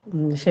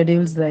Hmm. of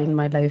schedules in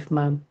my life,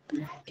 ma'am.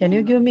 Can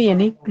you give me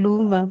any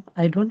clue, ma'am?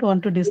 I don't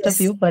want to disturb Yes.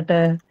 you, but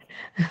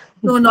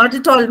No, not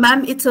at all,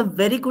 ma'am. It's a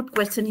very good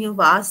question you've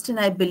asked, and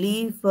I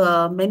believe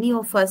many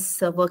of us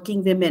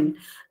working women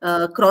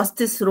cross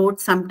this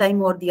road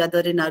sometime or the other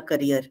in our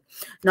career.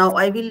 Now,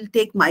 I will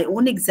take my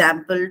own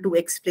example to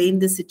explain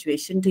this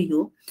situation to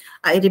you.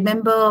 I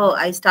remember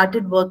I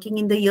started working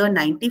in the year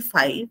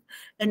 95,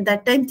 and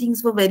that time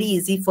things were very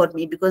easy for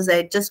me because I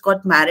had just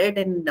got married,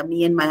 and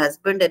me and my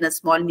husband and a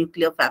small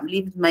nuclear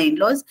family with my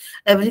in-laws,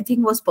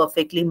 everything was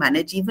perfectly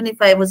managed. Even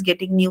if I was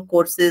getting new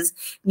courses,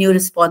 new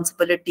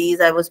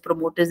responsibilities, I was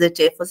promoted as a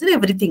chairperson,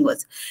 everything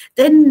was.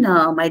 Then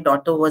my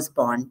daughter was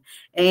born.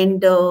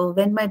 And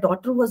when my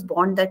daughter was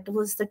born, that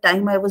was the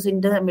time I was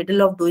in the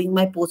middle of doing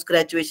my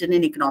post-graduation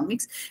in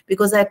economics,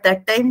 because at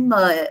that time,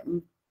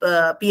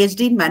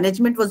 PhD in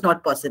management was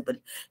not possible.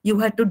 You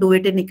had to do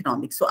it in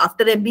economics. So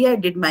after MBA, I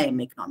did my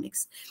MA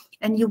economics.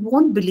 And you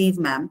won't believe,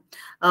 ma'am,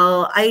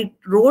 I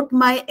wrote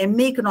my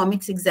MA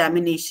economics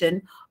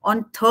examination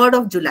on 3rd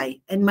of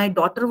July, and my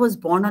daughter was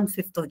born on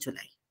 5th of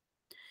July.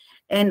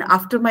 And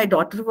after my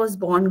daughter was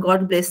born,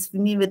 God blessed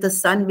me with a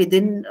son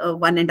within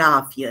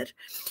 1.5 years.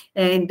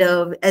 And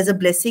as a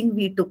blessing,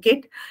 we took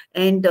it.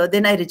 And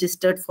then I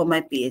registered for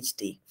my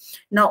PhD.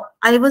 Now,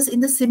 I was in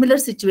the similar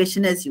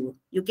situation as you.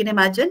 You can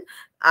imagine,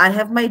 I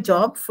have my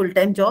job,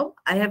 full-time job.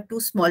 I have two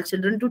small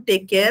children to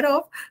take care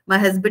of. My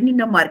husband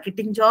in a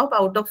marketing job.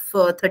 Out of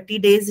 30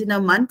 days in a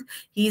month,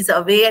 he's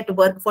away at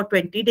work for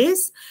 20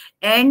 days.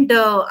 And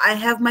I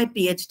have my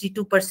PhD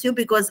to pursue,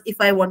 because if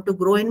I want to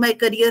grow in my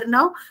career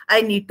now,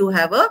 I need to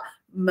have a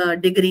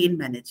degree in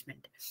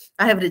management.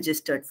 I have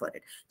registered for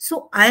it.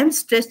 So I am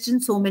stressed in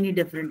so many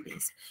different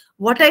ways.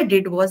 What I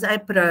did was I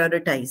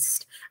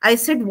prioritized. I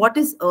said, what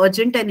is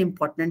urgent and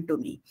important to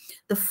me?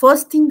 The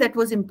first thing that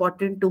was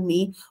important to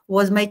me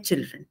was my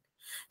children.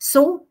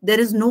 So there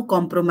is no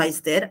compromise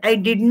there. I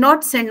did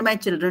not send my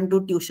children to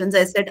tuitions.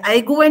 I said,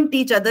 I go and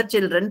teach other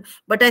children,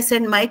 but I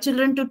send my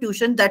children to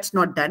tuition. That's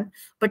not done.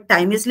 But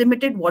time is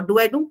limited. What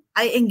do?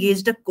 I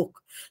engaged a cook.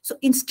 So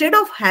instead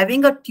of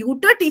having a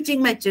tutor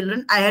teaching my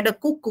children, I had a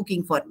cook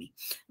cooking for me.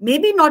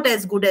 Maybe not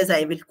as good as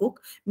I will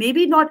cook,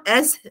 maybe not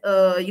as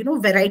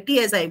variety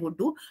as I would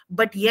do,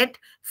 but yet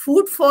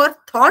food for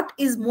thought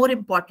is more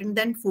important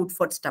than food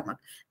for stomach.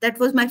 That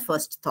was my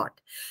first thought.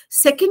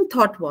 Second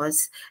thought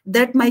was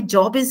that my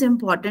job is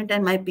important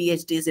and my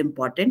PhD is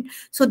important.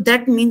 So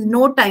that means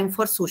no time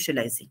for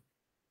socializing.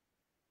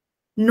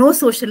 No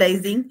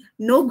socializing,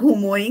 no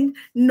ghumoing,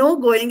 no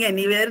going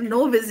anywhere,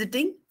 no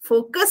visiting.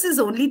 Focus is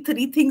only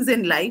three things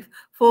in life.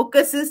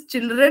 Focus is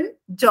children,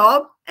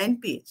 job,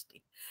 and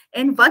PhD.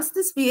 And once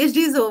this PhD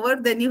is over,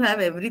 then you have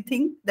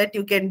everything that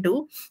you can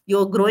do.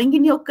 You're growing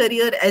in your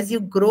career. As you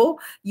grow,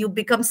 you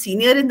become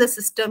senior in the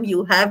system.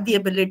 You have the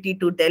ability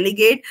to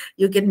delegate.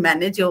 You can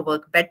manage your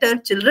work better.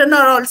 Children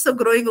are also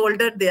growing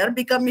older. They are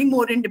becoming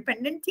more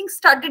independent. Things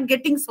started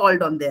getting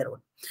solved on their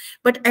own.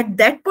 But at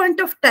that point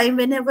of time,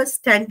 when I was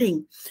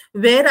standing,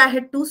 where I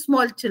had two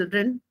small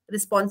children,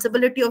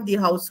 responsibility of the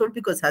household,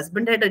 because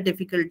husband had a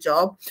difficult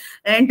job,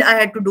 and I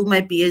had to do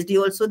my PhD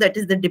also. That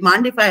is the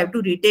demand. If I have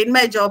to retain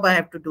my job, I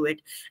have to do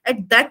it.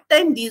 At that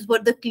time, these were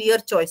the clear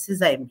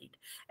choices I made.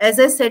 As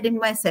I said in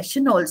my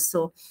session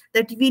also,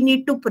 that we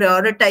need to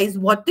prioritize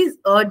what is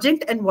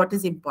urgent and what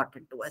is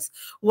important to us.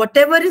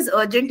 Whatever is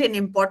urgent and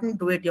important,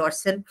 do it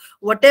yourself.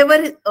 Whatever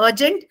is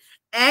urgent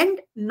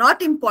and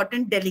not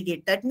important,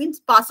 delegate. That means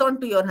pass on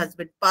to your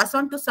husband, pass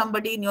on to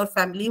somebody in your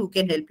family who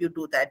can help you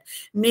do that.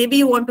 Maybe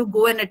you want to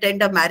go and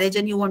attend a marriage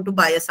and you want to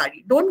buy a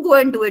sari. Don't go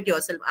and do it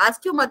yourself.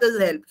 Ask your mother's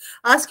help.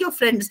 Ask your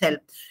friend's help.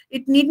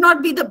 It need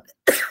not be the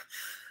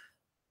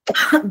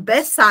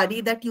best sari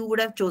that you would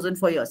have chosen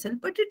for yourself,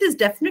 but it is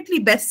definitely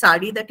best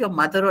sari that your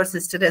mother or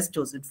sister has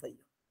chosen for you.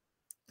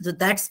 So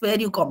that's where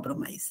you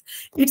compromise.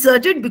 It's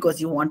urgent because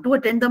you want to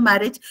attend the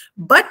marriage,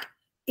 but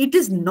it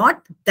is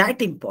not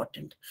that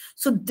important.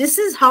 So this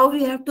is how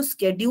we have to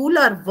schedule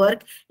our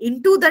work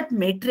into that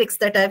matrix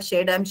that I've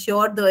shared. I'm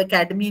sure the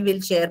Academy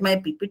will share my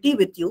PPT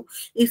with you.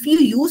 If you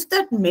use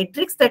that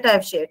matrix that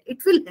I've shared, it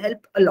will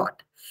help a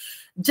lot.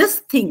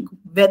 Just think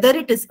whether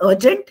it is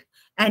urgent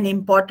and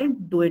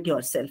important, do it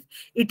yourself.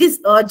 It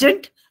is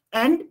urgent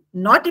and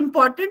not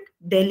important,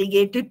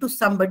 delegate it to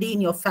somebody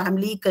in your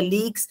family,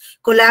 colleagues,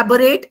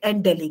 collaborate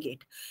and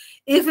delegate.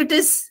 If it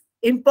is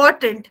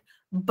important,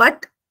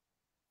 but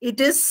it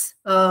is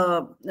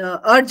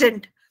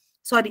urgent,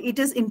 sorry, it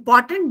is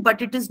important,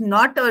 but it is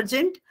not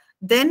urgent,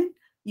 then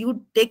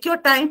you take your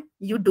time,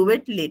 you do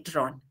it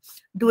later on.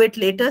 Do it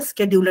later,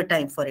 schedule a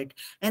time for it.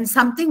 And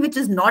something which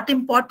is not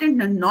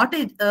important and not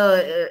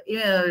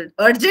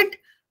urgent,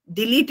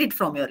 delete it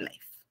from your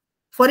life.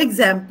 For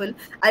example,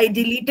 I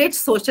deleted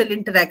social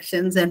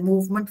interactions and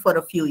movement for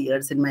a few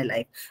years in my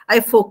life. I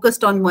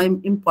focused on my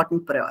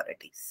important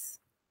priorities.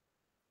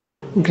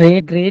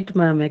 Great,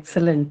 ma'am.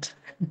 Excellent.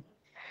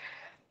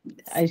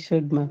 I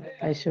should, ma'am.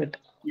 I should.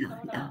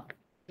 Yeah.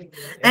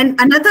 And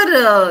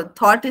another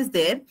thought is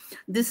there.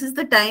 This is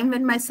the time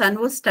when my son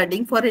was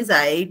studying for his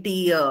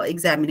IIT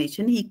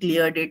examination. He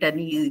cleared it and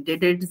he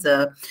did his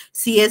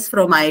CS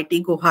from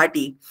IIT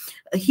Guwahati.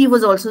 He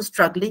was also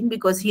struggling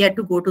because he had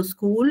to go to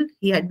school.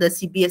 He had the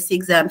CBSE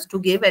exams to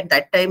give. At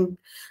that time,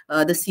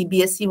 the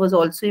CBSE was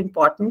also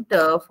important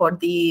for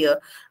the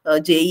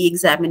JEE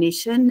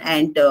examination.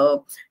 And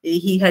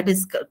he had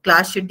his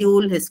class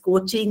schedule, his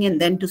coaching,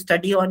 and then to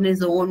study on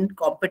his own.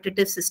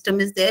 Competitive system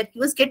is there. He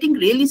was getting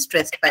really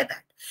stressed by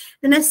that.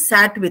 Then I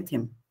sat with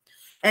him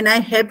and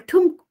I helped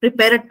him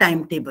prepare a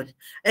timetable.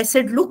 I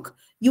said, look,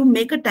 you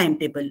make a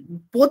timetable.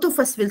 Both of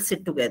us will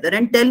sit together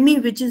and tell me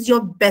which is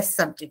your best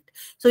subject.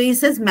 So he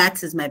says,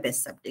 maths is my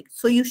best subject.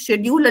 So you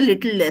schedule a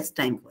little less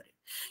time for it.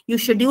 You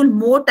schedule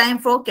more time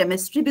for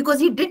chemistry because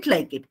he did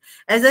like it.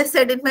 As I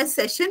said in my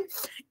session,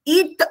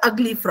 eat the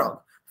ugly frog.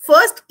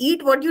 First,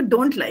 eat what you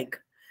don't like.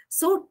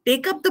 So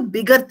take up the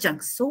bigger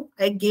chunks. So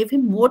I gave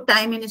him more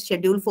time in his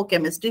schedule for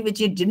chemistry, which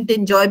he didn't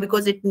enjoy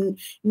because it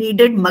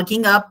needed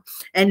mugging up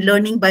and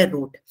learning by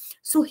rote.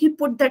 So he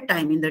put that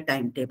time in the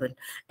timetable.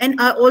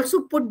 And I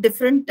also put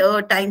different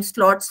time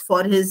slots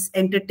for his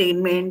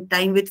entertainment,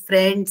 time with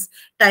friends,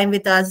 time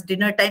with us,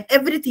 dinner time,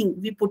 everything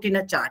we put in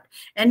a chart.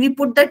 And we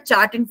put that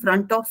chart in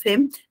front of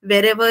him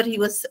wherever he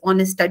was on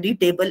his study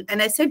table.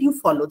 And I said, you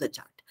follow the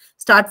chart.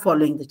 start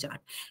following the chart.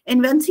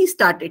 And once he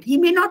started, he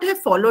may not have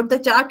followed the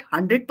chart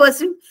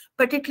 100%,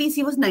 but at least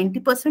he was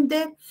 90%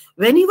 there.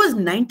 When he was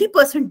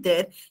 90%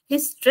 there,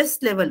 his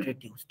stress level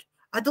reduced.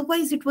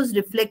 Otherwise, it was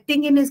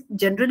reflecting in his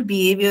general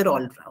behavior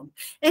all around.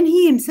 And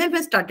he himself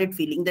has started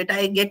feeling that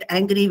I get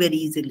angry very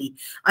easily,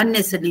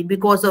 unnecessarily,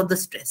 because of the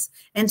stress.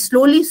 And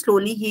slowly,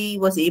 slowly, he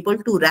was able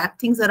to wrap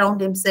things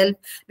around himself,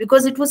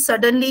 because it was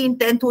suddenly in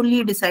 10th only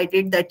he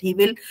decided that he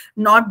will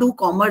not do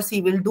commerce,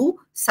 he will do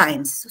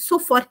science. So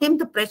for him,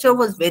 the pressure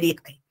was very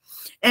high.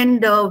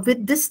 And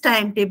with this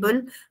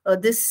timetable,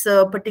 this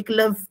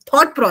particular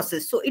thought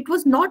process, so it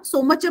was not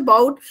so much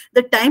about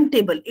the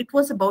timetable, it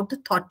was about the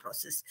thought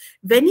process.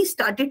 When he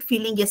started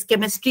feeling, yes,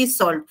 chemistry is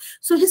solved,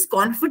 so his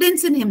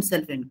confidence in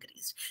himself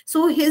increased.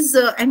 So his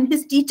and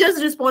his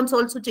teacher's response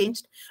also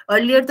changed.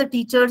 Earlier, the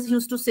teachers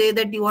used to say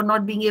that you are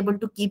not being able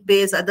to keep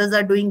pace, others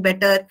are doing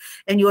better,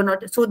 and you are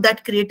not. So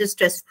that created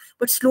stress.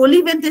 But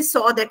slowly, when they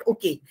saw that,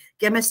 okay,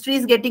 chemistry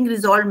is getting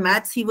resolved,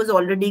 maths he was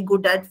already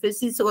good at,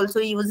 physics also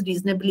he was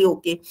reasonably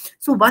okay.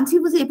 So once he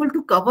was able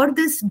to cover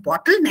this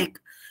bottleneck,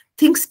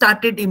 things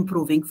started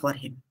improving for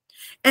him.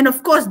 And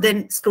of course,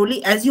 then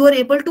slowly, as you are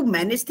able to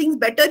manage things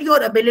better,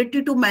 your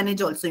ability to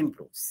manage also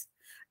improves.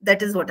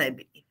 That is what I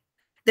believe.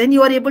 Then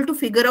you are able to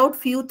figure out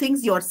few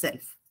things yourself.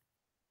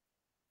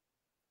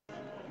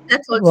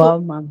 That's also Wow,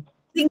 ma'am.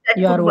 thing that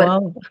You could are work.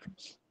 wow.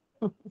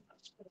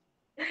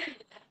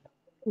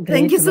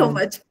 Thank you Great, so ma'am.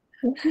 much.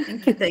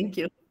 Thank you. Thank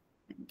you.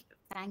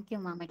 Thank you,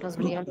 ma'am. It was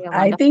really a I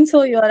wonderful. think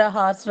so. You are a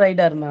horse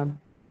rider, ma'am.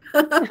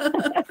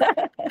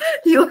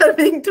 You are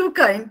being too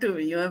kind to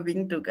me. You are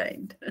being too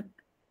kind.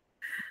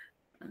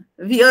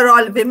 We are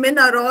all, women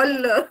are all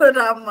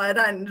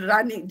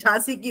Rani,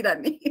 Jhansi ki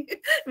Rani.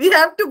 We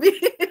have to be,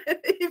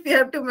 we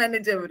have to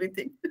manage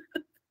everything.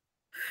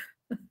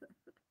 I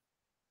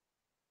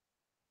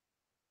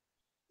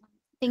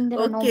think there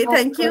are no Okay, more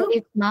thank you.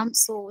 queries, ma'am.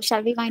 So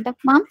shall we wind up,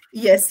 ma'am?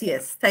 Yes,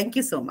 yes. Thank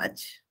you so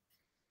much.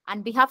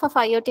 On behalf of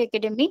IoT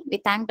Academy, we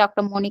thank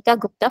Dr. Monica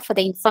Gupta for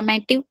the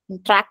informative,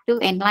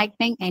 interactive,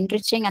 enlightening,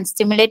 enriching, and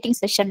stimulating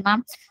session,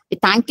 ma'am. We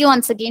thank you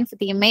once again for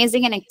the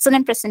amazing and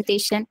excellent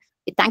presentation.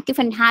 We thank you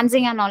for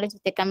enhancing our knowledge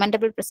with a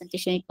commendable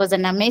presentation. It was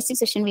an amazing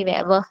session we've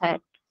ever had.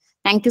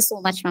 Thank you so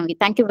much, ma'am. We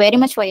thank you very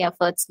much for your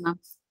efforts, ma'am.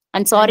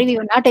 And sorry we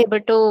were not able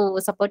to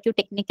support you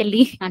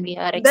technically, and we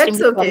are That's extremely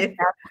sorry okay. for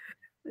that.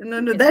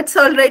 No, that's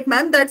all right,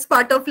 ma'am. That's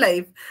part of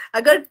life.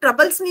 अगर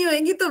troubles नहीं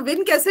होएंगी तो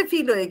win कैसे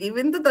feel होएगी?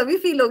 Win तो तभी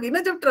feel होगी ना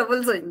जब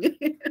troubles होएंगी.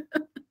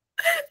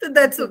 So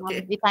that's Thank you, ma'am.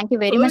 okay. We thank you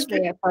very much for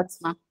Okay. your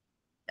efforts, ma'am.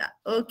 Yeah.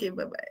 Okay.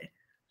 Bye bye.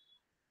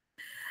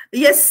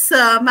 Yes,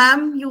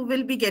 ma'am, you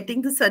will be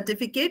getting the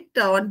certificate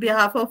on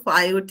behalf of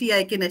IoT.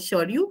 I can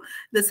assure you,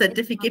 the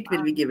certificate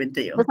will be given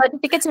to The you.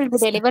 certificates will be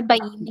delivered by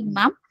evening,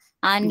 ma'am.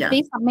 And Yeah.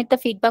 please submit the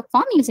feedback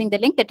form using the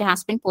link that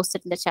has been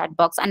posted in the chat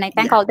box. And I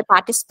thank Yeah. all the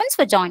participants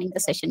for joining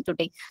the session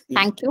today. Yeah.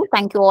 Thank you.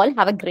 Thank you all.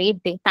 Have a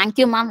great day. Thank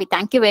you, ma'am. We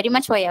thank you very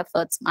much for your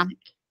efforts, ma'am.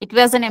 It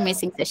was an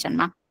amazing session,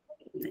 ma'am.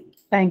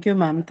 Thank you,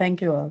 ma'am.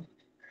 Thank you all.